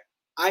Chandler here.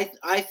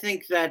 I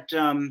think that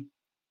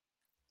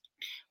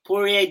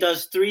Poirier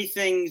does 3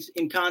 things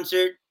in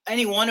concert,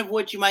 any one of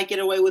which you might get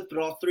away with, but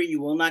all 3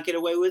 you will not get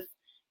away with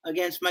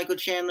against Michael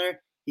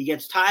Chandler. He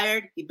gets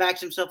tired. He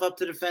backs himself up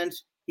to the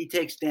fence. He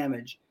takes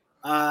damage.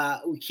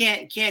 We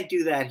can't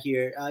do that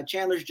here.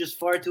 Chandler's just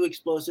far too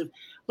explosive.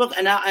 Look,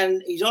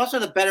 and he's also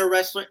the better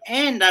wrestler,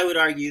 and I would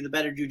argue the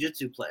better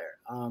jiu-jitsu player.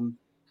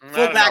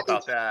 Full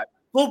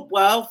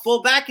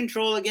back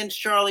control against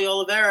Charlie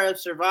Oliveira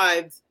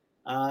survived.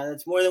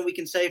 That's more than we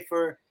can say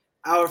for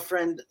our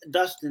friend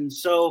Dustin.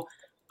 So,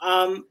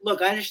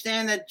 look, I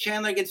understand that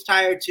Chandler gets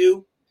tired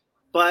too,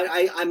 but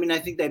I mean, I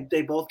think that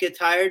they both get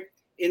tired.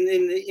 In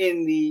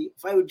the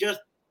fight with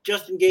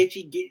Justin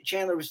Gaethje,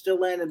 Chandler was still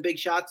landing big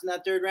shots in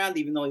that third round,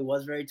 even though he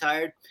was very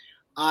tired.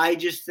 I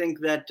just think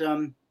that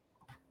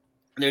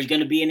there's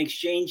going to be an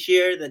exchange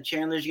here that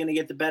Chandler's going to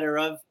get the better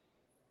of,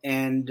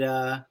 and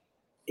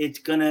it's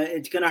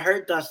gonna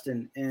hurt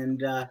Dustin.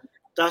 And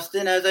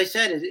Dustin, as I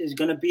said, is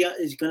going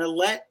to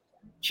let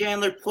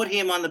Chandler put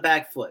him on the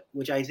back foot,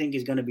 which I think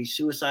is going to be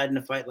suicide in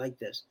a fight like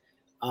this.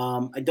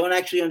 I don't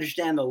actually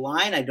understand the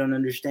line. I don't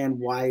understand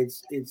why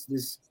it's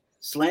this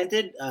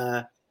slanted.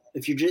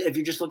 If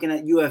you're just looking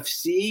at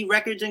UFC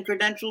records and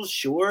credentials,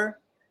 sure,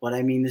 but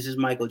I mean, this is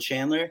Michael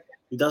Chandler.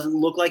 He doesn't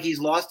look like he's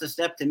lost a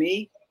step to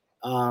me.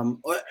 Or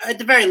at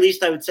the very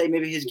least, I would say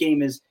maybe his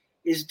game is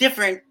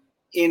different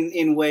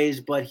in ways,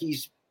 but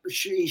he's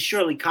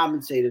surely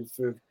compensated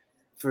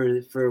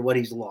for what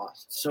he's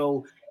lost.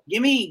 So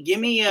give me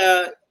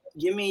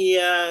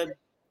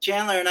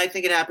Chandler, and I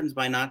think it happens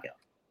by knockout.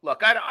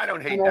 Look, I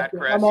don't hate that,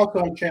 Chris. I'm also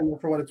on Chandler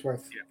for what it's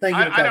worth. Yeah. Thank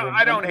you.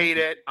 I don't hate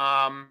it.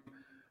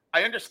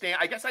 I understand.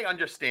 I guess I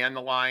understand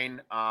the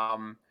line.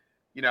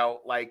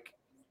 Like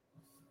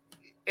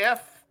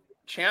if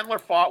Chandler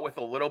fought with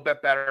a little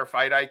bit better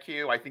fight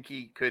IQ, I think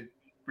he could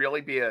really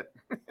be a.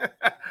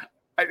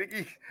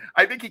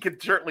 I think he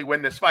could certainly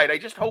win this fight. I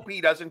just hope he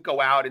doesn't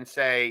go out and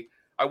say,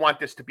 "I want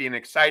this to be an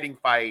exciting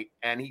fight,"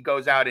 and he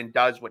goes out and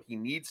does what he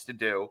needs to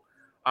do.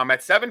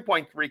 At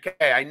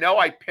 7.3K, I know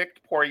I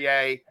picked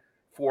Poirier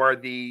for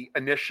the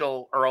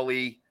initial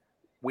early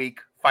week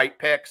fight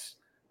picks.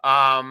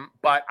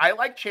 But I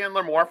like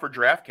Chandler more for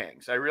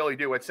DraftKings. I really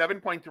do. At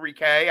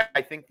 7.3K,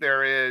 I think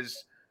there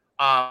is,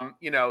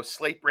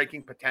 slate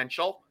breaking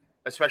potential,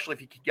 especially if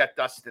he could get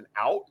Dustin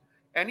out.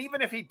 And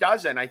even if he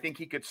doesn't, I think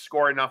he could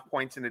score enough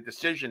points in the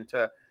decision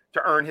to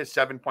earn his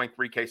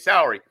 7.3K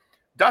salary.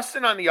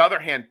 Dustin, on the other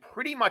hand,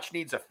 pretty much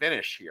needs a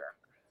finish here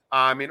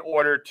in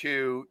order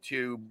to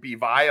be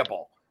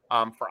viable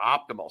for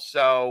optimal.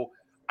 So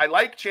I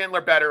like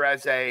Chandler better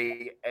as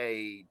a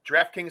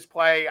DraftKings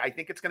play. I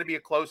think it's going to be a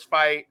close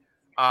fight.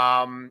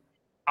 I'm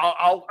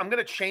going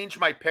to change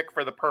my pick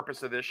for the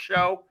purpose of this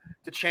show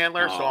to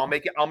Chandler, so I'll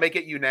make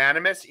it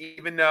unanimous,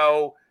 even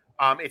though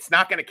it's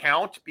not going to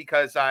count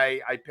because I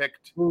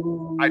picked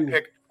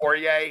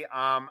Poirier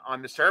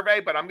on the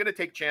survey, but I'm going to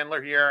take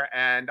Chandler here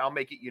and I'll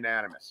make it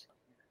unanimous.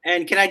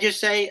 And can I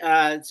just say,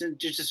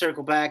 just to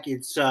circle back,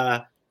 it's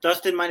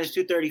Dustin minus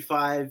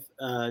 235,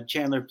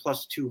 Chandler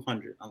plus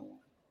 200 on the line.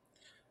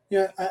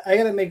 Yeah, I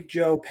got to make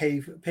Joe pay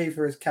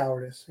for his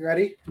cowardice. You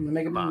ready? I'm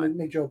going to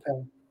make Joe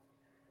pay.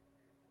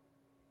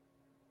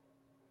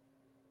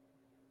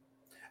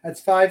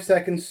 That's 5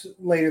 seconds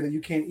later that you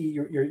can't eat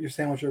your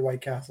sandwich or White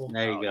Castle.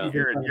 There you go.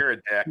 You're a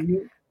dick.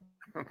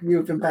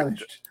 You've been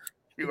punished.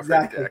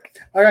 Exactly. A dick.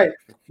 All right.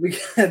 We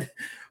got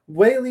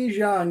Weili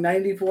Zhang,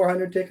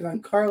 9,400, taking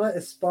on Carla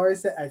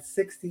Esparza at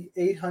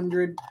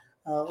 6,800.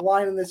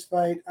 Line in this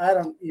fight, I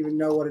don't even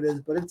know what it is,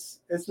 but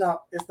it's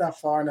not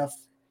far enough.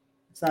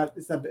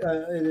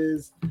 It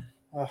is.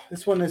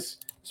 This one's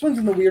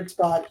in the weird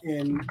spot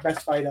in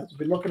best fight outs. I've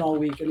been looking all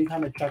week.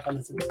 Anytime I check on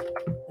this, it's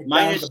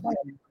like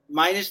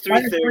minus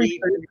 330.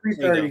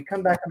 330.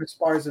 Come back on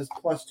Esparza's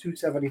plus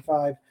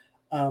 275.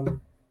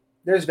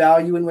 There's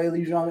value in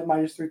Weili Zhang at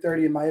minus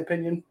 330, in my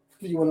opinion.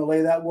 If you want to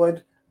lay that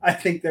wood, I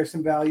think there's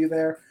some value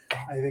there.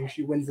 I think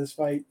she wins this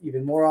fight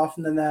even more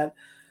often than that.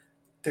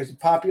 There's a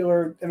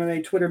popular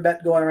MMA Twitter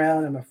bet going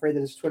around. I'm afraid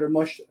that it's Twitter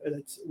mush.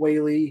 It's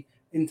Weili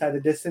inside the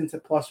distance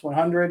at plus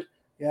 100.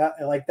 Yeah,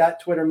 I like that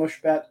Twitter mush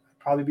bet. I'll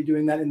probably be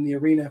doing that in the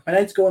arena. If my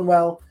night's going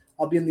well,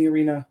 I'll be in the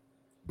arena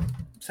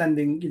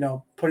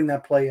putting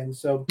that play in.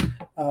 So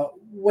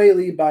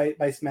Weili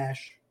by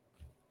smash.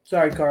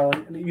 Sorry,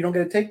 Carla. You don't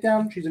get a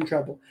takedown, she's in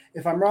trouble.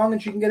 If I'm wrong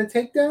and she can get a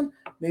takedown,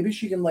 maybe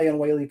she can lay on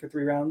Weili for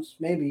 3 rounds.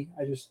 Maybe.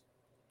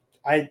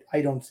 I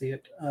don't see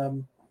it.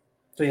 So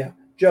yeah.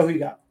 Joe, who you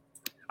got?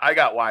 I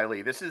got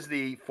Weili. This is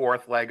the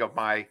fourth leg of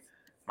my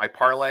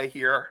parlay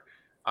here.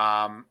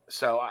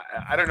 So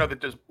I don't know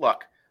that there's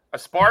look.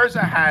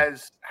 Esparza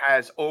has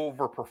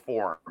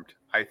overperformed,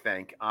 I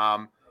think.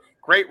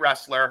 Great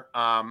wrestler.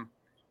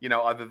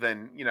 Other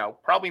than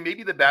probably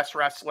maybe the best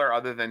wrestler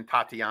other than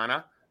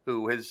Tatiana,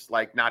 who has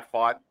not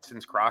fought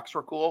since Crocs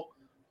were cool.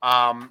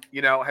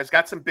 Has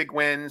got some big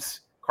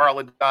wins.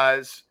 Carla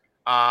does.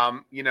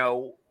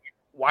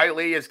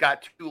 Weili has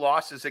got 2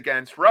 losses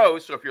against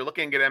Rose. So if you're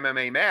looking at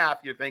MMA math,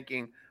 you're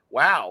thinking,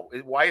 wow,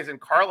 why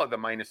isn't Carla the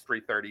minus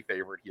 330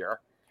 favorite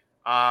here?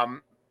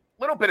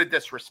 Little bit of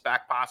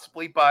disrespect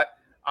possibly, but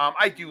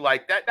I do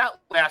like that. That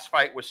last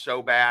fight was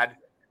so bad.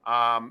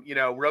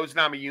 Rose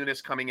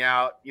Namajunas coming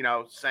out,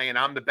 saying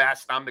I'm the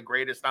best, I'm the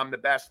greatest, I'm the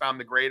best, I'm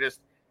the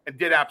greatest, and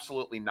did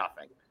absolutely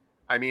nothing.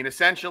 I mean,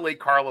 essentially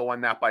Carla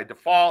won that by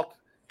default.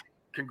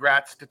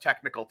 Congrats to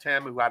Technical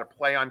Tim, who had a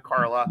play on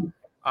Carla.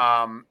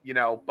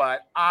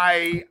 But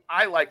I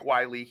like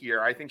Weili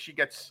here. I think she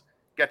gets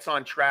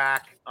on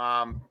track,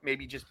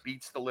 maybe just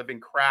beats the living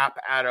crap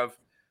out of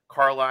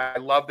Carla, I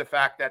love the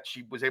fact that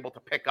she was able to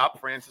pick up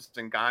Francis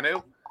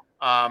Ngannou.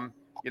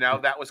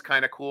 That was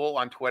kind of cool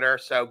on Twitter.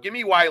 So give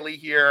me Weili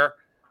here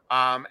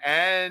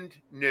and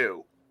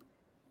New.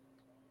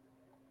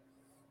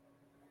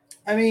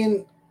 I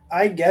mean,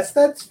 I guess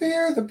that's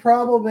fair. The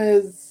problem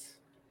is,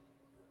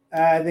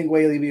 I think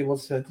Weili will be able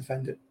to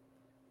defend it.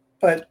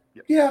 But,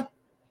 yeah.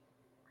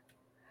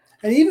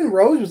 And even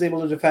Rose was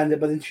able to defend it,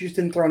 but then she just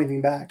didn't throw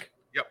anything back.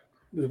 Yep.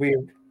 It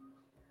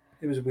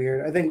was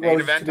weird. I think Main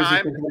Rose was event too busy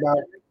time? thinking about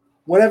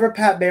whatever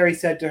Pat Barry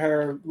said to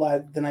her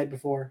the night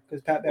before.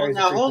 Because Pat Well, Barry's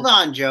now hold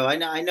on, Joe.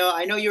 I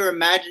know you're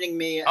imagining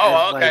me.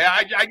 Oh, as, okay.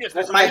 like, I just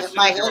my assumed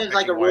you were head is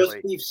like a picking roast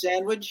Weili. beef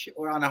sandwich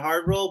or on a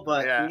hard roll,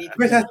 but Yeah. we need to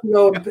Chris has to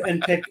go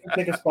and pick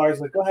a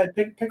Sparslick. Go ahead,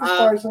 pick a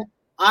Sparslick.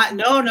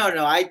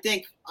 No. I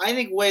think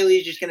Weili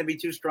is just going to be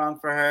too strong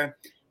for her.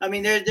 I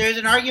mean, there's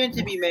an argument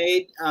to be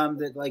made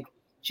that like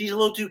she's a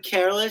little too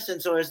careless,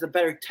 and so as the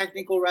better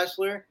technical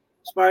wrestler,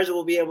 Sparza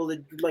will be able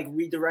to like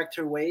redirect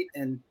her weight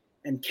and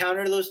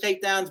counter those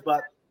takedowns.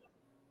 But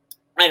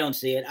I don't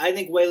see it. I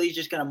think Weili's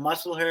just going to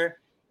muscle her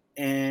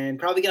and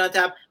probably get on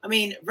top. I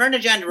mean, Verna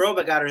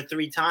Jandiroba got her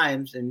 3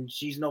 times, and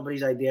she's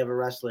nobody's idea of a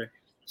wrestler.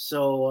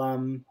 So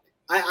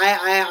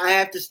I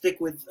have to stick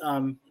with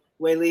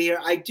Weili here.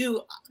 I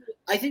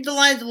think the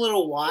line's a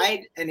little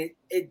wide, and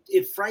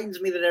it frightens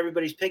me that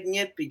everybody's picking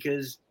it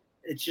because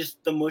it's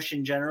just the mush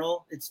in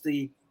general. It's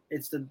the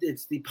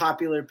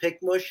popular pick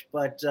mush,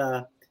 but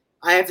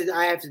I have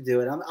to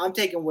do it. I'm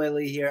taking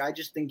Weili here. I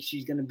just think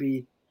she's going to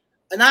be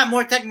not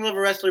more technical of a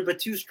wrestler, but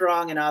too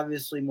strong and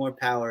obviously more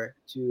power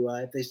to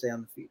if they stay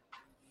on the feet.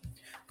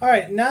 All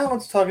right, now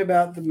let's talk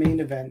about the main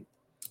event.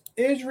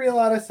 Israel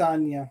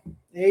Adesanya,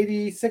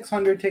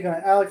 8,600, taking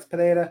on Alex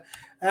Pereira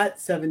at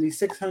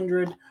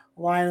 7,600.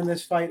 Line on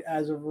this fight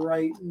as of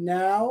right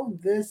now.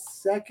 This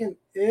second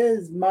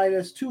is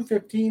minus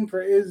 215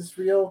 for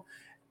Israel,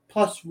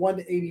 plus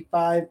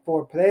 185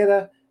 for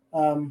Pereira.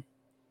 I'm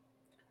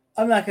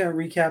not going to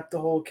recap the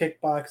whole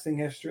kickboxing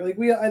history. Like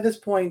we at this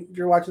point, if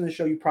you're watching the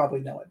show, you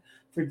probably know it.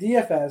 For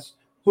DFS,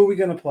 who are we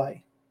going to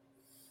play?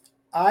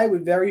 I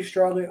would very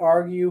strongly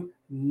argue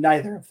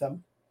neither of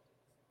them.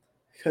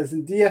 Because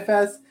in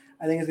DFS,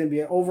 I think it's going to be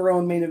an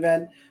overall main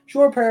event.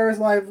 Sure, Pereira's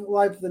live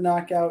for the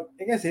knockout.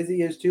 I guess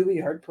Izzy is too. He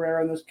hurt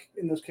Pereira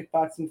in those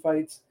kickboxing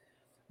fights.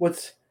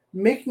 What's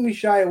making me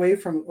shy away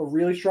from a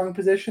really strong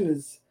position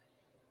is,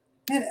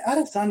 man,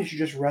 Adesanya should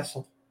just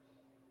wrestle.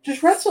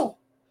 Just wrestle.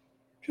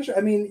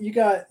 You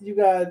got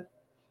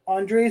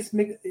Andreas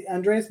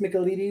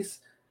Michailidis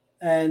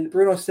and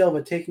Bruno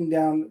Silva taking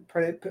down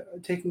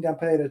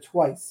Pereira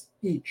twice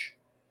each.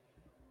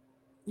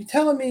 You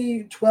telling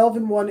me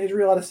 12-1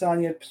 Israel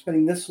Adesanya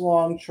spending this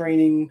long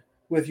training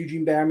with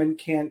Eugene Bareman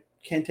can't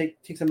take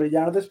somebody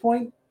down at this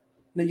point?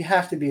 No, you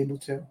have to be able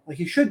to. Like,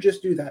 he should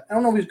just do that. I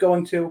don't know if he's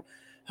going to.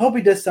 I hope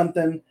he does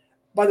something.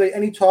 By the way,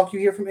 any talk you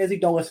hear from Izzy,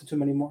 don't listen to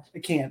him anymore. I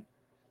can't.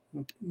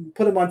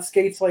 Put him on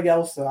skates like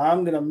Elsa.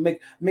 I'm gonna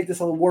make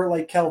this a war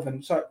like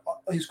Kelvin. So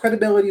his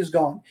credibility is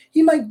gone.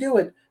 He might do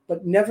it,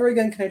 but never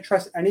again can I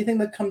trust anything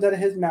that comes out of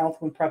his mouth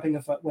when prepping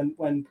a fight,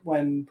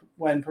 when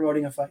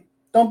promoting a fight.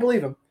 Don't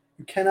believe him.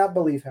 You cannot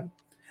believe him.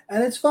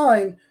 And it's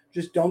fine.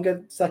 Just don't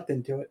get sucked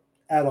into it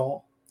at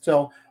all.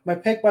 So my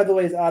pick, by the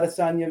way, is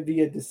Adesanya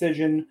via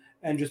decision,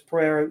 and just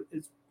Pereira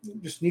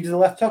just needs the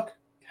left hook.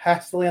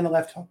 Has to lay on the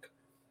left hook.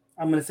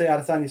 I'm going to say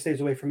Adesanya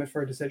stays away from it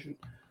for a decision.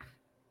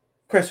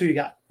 Chris, who you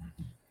got?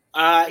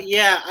 I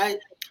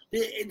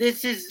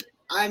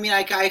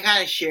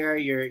kind of share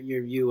your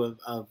view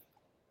of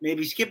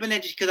maybe skipping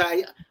it just because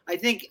I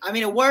think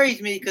it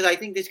worries me because I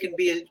think this could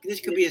be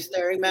a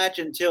staring match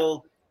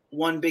until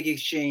one big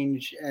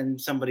exchange and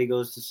somebody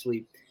goes to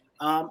sleep.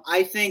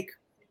 I think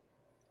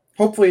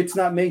hopefully it's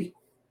not me.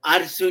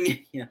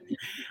 Adesanya,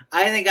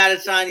 I think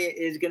Adesanya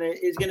is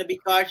gonna be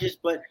cautious,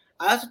 but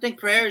I also think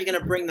Pereira is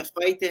gonna bring the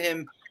fight to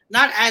him,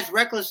 not as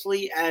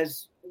recklessly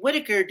as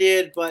Whitaker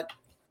did, but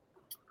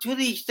to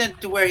the extent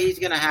to where he's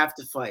gonna have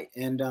to fight.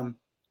 And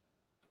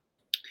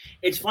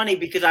it's funny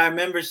because I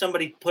remember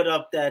somebody put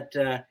up that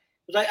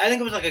I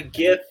think it was like a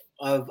GIF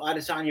of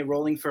Adesanya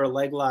rolling for a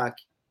leg lock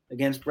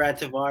against Brad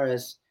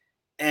Tavares,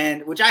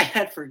 and which I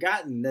had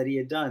forgotten that he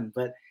had done.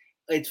 But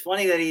it's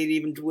funny that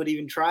he would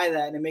even try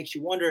that, and it makes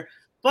you wonder.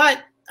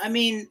 But I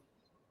mean,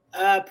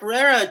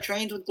 Pereira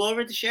trains with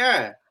Glover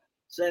Teixeira,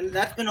 so and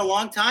that's been a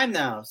long time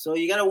now. So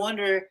you got to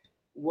wonder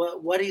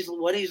what he's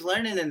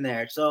learning in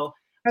there. So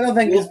I don't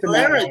think it's been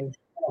Pereira,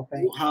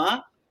 that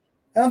long.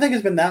 I don't think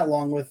it's been that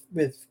long with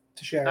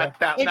Teixeira. Not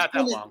that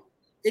long.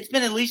 It's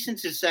been at least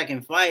since his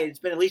second fight. It's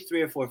been at least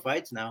 3 or 4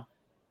 fights now.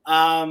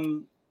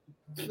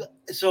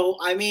 So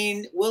I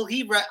mean, will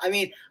he?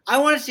 I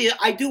want to see.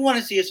 I do want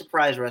to see a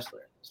surprise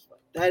wrestler.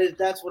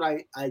 That's what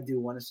I do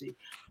want to see.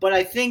 But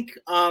I think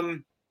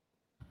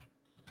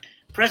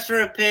press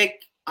for a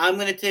pick. I'm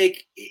going to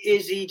take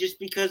Izzy just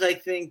because I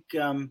think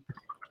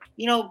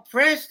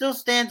Pereira still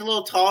stands a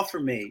little tall for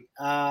me,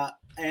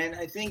 and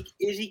I think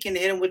Izzy can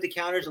hit him with the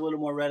counters a little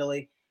more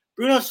readily.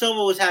 Bruno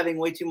Silva was having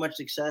way too much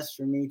success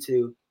for me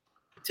to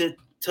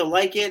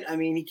like it. I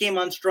mean, he came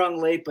on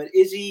strong late, but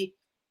Izzy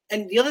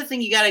And the other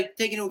thing you got to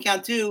take into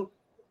account too,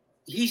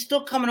 he's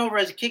still coming over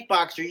as a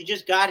kickboxer. He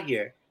just got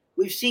here.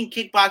 We've seen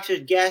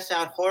kickboxers gas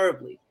out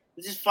horribly.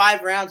 This is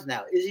 5 rounds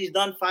now. Izzy's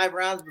done 5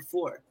 rounds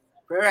before.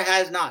 Pereira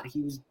has not. He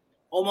was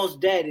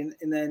almost dead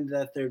in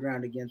the 3rd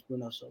round against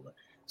Bruno Silva.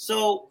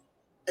 So,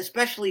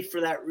 especially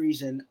for that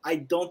reason, I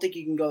don't think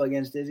you can go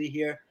against Izzy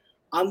here.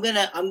 I'm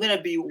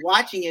gonna be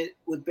watching it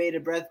with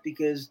bated breath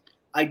because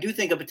I do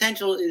think a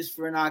potential is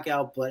for a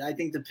knockout, but I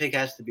think the pick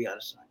has to be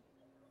Adesanya.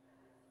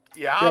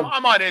 Yeah,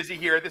 I'm on Izzy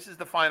here. This is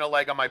the final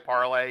leg of my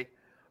parlay.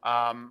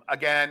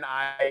 Again,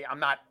 I'm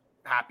not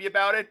happy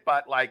about it,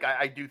 but like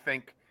I do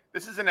think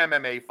this is an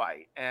MMA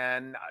fight.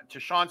 And to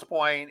Sean's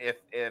point, if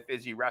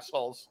Izzy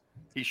wrestles,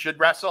 he should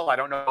wrestle. I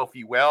don't know if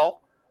he will.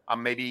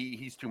 Maybe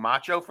he's too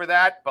macho for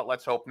that, but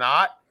let's hope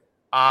not.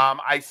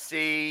 I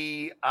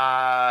see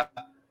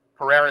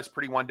Pereira's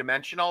pretty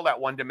one-dimensional. That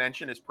one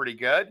dimension is pretty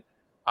good.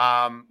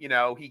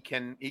 He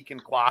can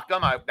clock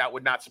him. That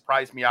would not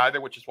surprise me either,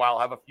 which is why I'll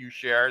have a few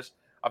shares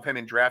of him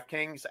in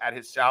DraftKings at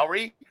his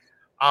salary.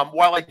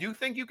 While I do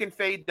think you can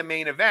fade the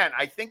main event,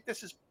 I think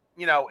this is,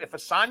 if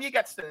Adesanya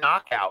gets the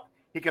knockout,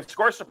 he can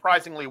score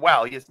surprisingly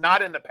well. He has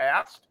not in the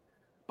past,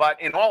 but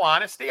in all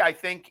honesty, I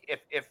think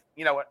if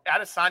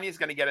Adesanya is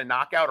going to get a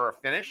knockout or a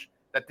finish,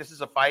 that this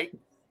is a fight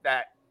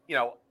that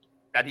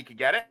he could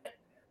get it.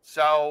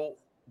 So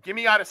give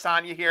me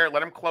Adesanya here.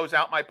 Let him close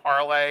out my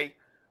parlay.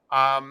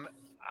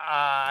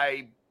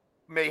 I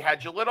may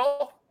hedge a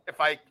little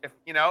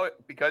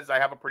because I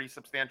have a pretty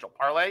substantial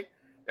parlay.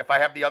 If I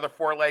have the other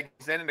 4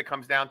 legs in and it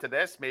comes down to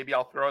this, maybe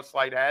I'll throw a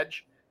slight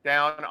hedge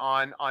down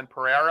on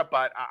Pereira,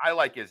 but I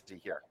like Izzy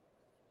here.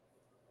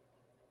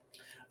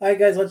 All right,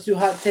 guys, let's do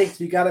hot takes.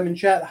 We got them in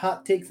chat.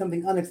 Hot take,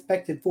 something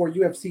unexpected for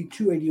UFC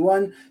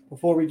 281.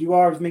 Before we do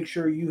ours, make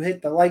sure you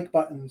hit the like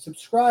button.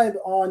 Subscribe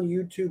on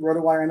YouTube,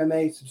 RotoWire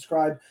MMA.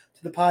 Subscribe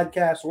to the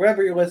podcast,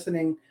 wherever you're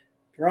listening.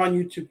 If you're on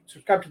YouTube,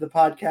 subscribe to the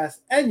podcast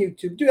and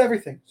YouTube. Do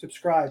everything.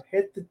 Subscribe.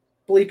 Hit the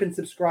bleep and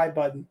subscribe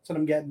button. That's what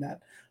I'm getting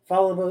at.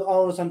 Follow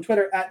all of us on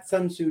Twitter at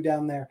Sunsu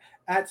down there,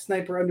 at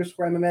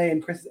Sniper_MMA,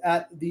 and Chris is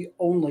at The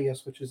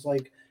Onlyest, which is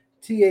like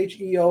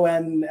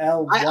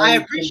THEONL. I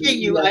appreciate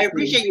you. I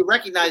appreciate you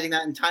recognizing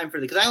that in time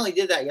for because I only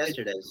did that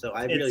yesterday, so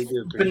I really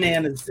do appreciate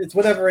bananas. It's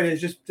whatever it is.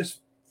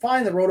 Just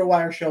find the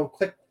RotoWire show.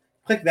 Click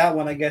that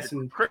one, I guess.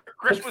 And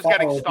Chris was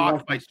getting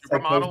stalked by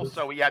supermodels,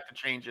 so he had to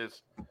change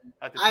his.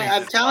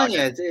 I'm telling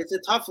you, it's a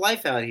tough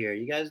life out here.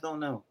 You guys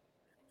don't know.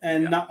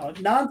 And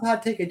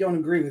non-hot take, I don't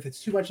agree with. It's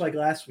too much like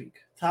last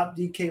week. Top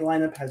DK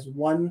lineup has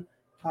 1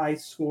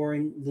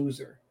 high-scoring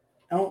loser.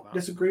 I don't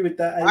disagree with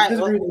that. I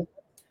disagree with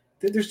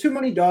there's too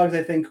many dogs,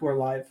 I think, who are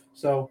live.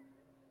 So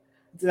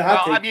it's a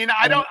hot take. I mean,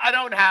 I don't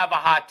have a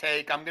hot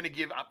take. I'm going to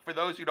give for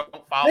those who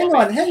don't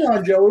follow. Hang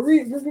on, Joe.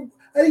 I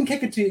didn't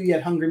kick it to you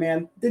yet, Hungry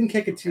Man. Didn't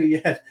kick it to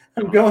you yet.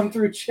 I'm going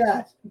through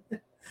chat.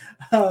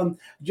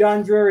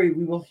 John Drury,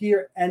 we will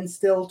hear and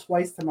still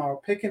twice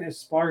tomorrow. Picking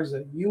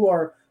Esparza. You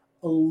are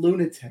a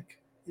lunatic,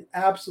 an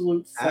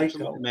absolute psycho,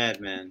 absolute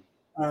madman.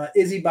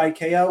 Izzy by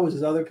KO was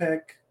his other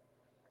pick.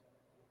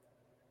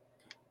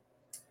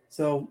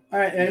 So, all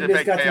right,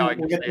 anybody's got some.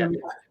 We'll get them.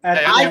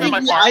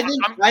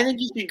 I think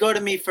you should go to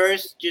me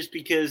first, just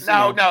because.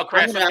 No,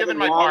 Chris, I'm giving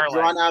my parlay.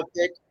 Drawn-out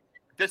pick.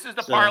 This is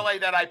the parlay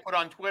that I put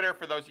on Twitter.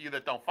 For those of you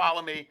that don't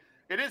follow me,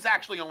 it is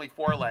actually only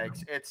 4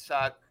 legs. It's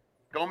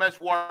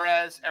Gomez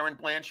Juarez, Erin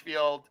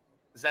Blanchfield,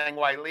 Zhang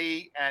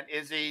Weili, and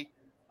Izzy.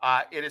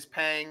 It is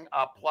paying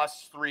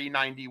plus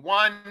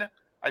 391.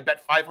 I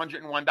bet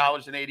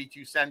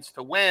 $501.82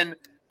 to win,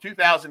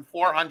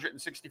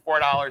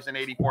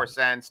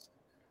 $2,464.84.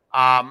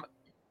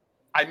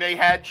 I may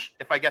hedge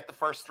if I get the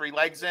first 3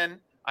 legs in.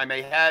 I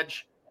may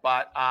hedge,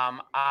 but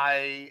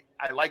I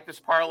like this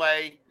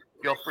parlay.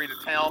 Feel free to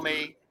tell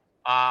me.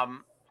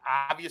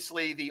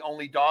 Obviously, the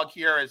only dog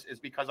here is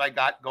because I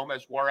got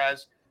Gomez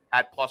Juarez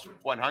at plus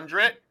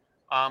 100.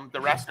 The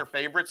rest are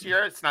favorites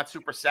here. It's not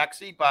super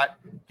sexy, but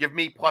give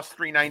me plus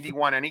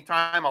 391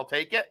 anytime. I'll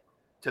take it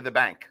to the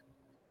bank.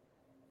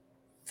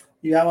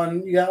 You got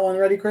one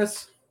ready,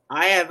 Chris?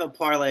 I have a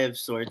parlay of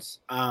sorts.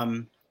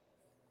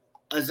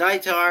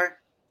 Azaitar,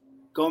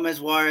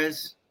 Gomez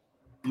Juarez,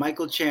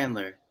 Michael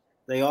Chandler.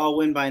 They all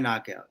win by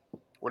knockout.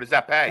 What does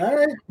that pay? All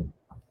right.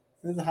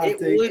 That's a hot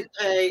take. It would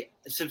pay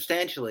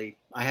substantially.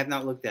 I have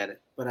not looked at it,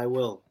 but I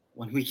will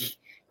when we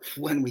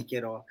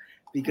get off.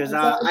 Because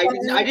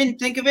I didn't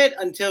think of it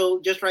until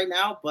just right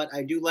now, but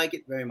I do like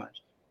it very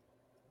much.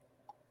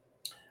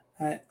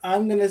 All right,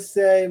 I'm going to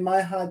say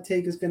my hot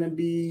take is going to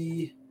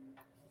be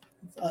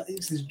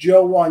since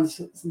Joe wants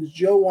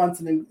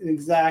an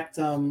exact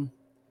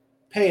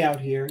payout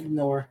here, even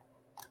though we're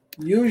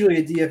usually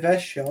a DFS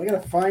show. I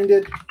got to find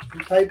it.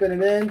 I'm typing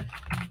it in.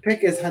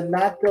 Pick is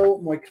Renato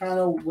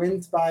Moicano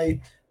wins by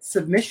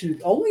submission.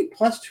 It's only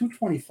plus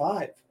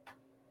 225.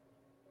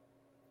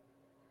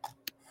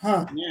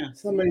 Huh. Yeah.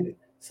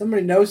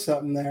 Somebody knows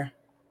something there.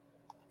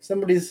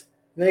 Somebody's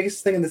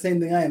Vegas thinking the same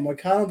thing I am.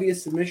 Moicano via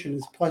submission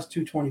is plus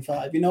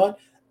 225. You know what?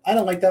 I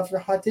don't like that for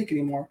a hot take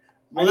anymore.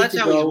 Well, that's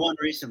how he won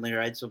recently,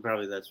 right? So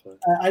probably that's what.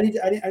 I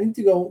need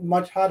to go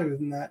much hotter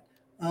than that.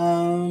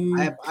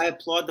 I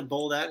applaud the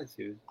bold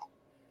attitude.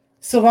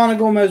 Silvana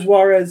Gomez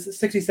Juarez,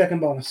 60-second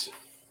bonus.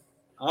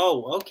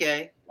 Oh,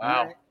 okay. Wow.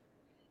 All right.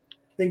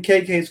 Then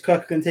KK's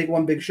Cook can take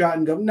one big shot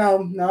and go, no,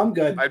 I'm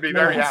good. I'd be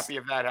No very else. happy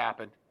if that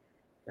happened.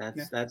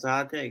 That's a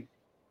hot take.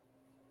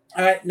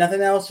 All right,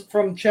 nothing else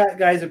from chat,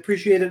 guys.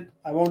 Appreciate it.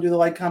 I won't do the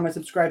like, comment,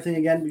 subscribe thing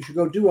again. You should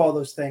go do all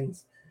those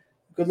things.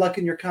 Good luck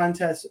in your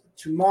contest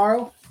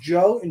tomorrow.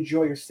 Joe,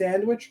 enjoy your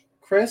sandwich.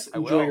 Chris,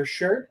 enjoy your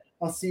shirt.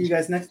 I'll see you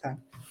guys next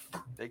time.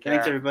 Take care.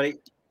 Thanks, everybody.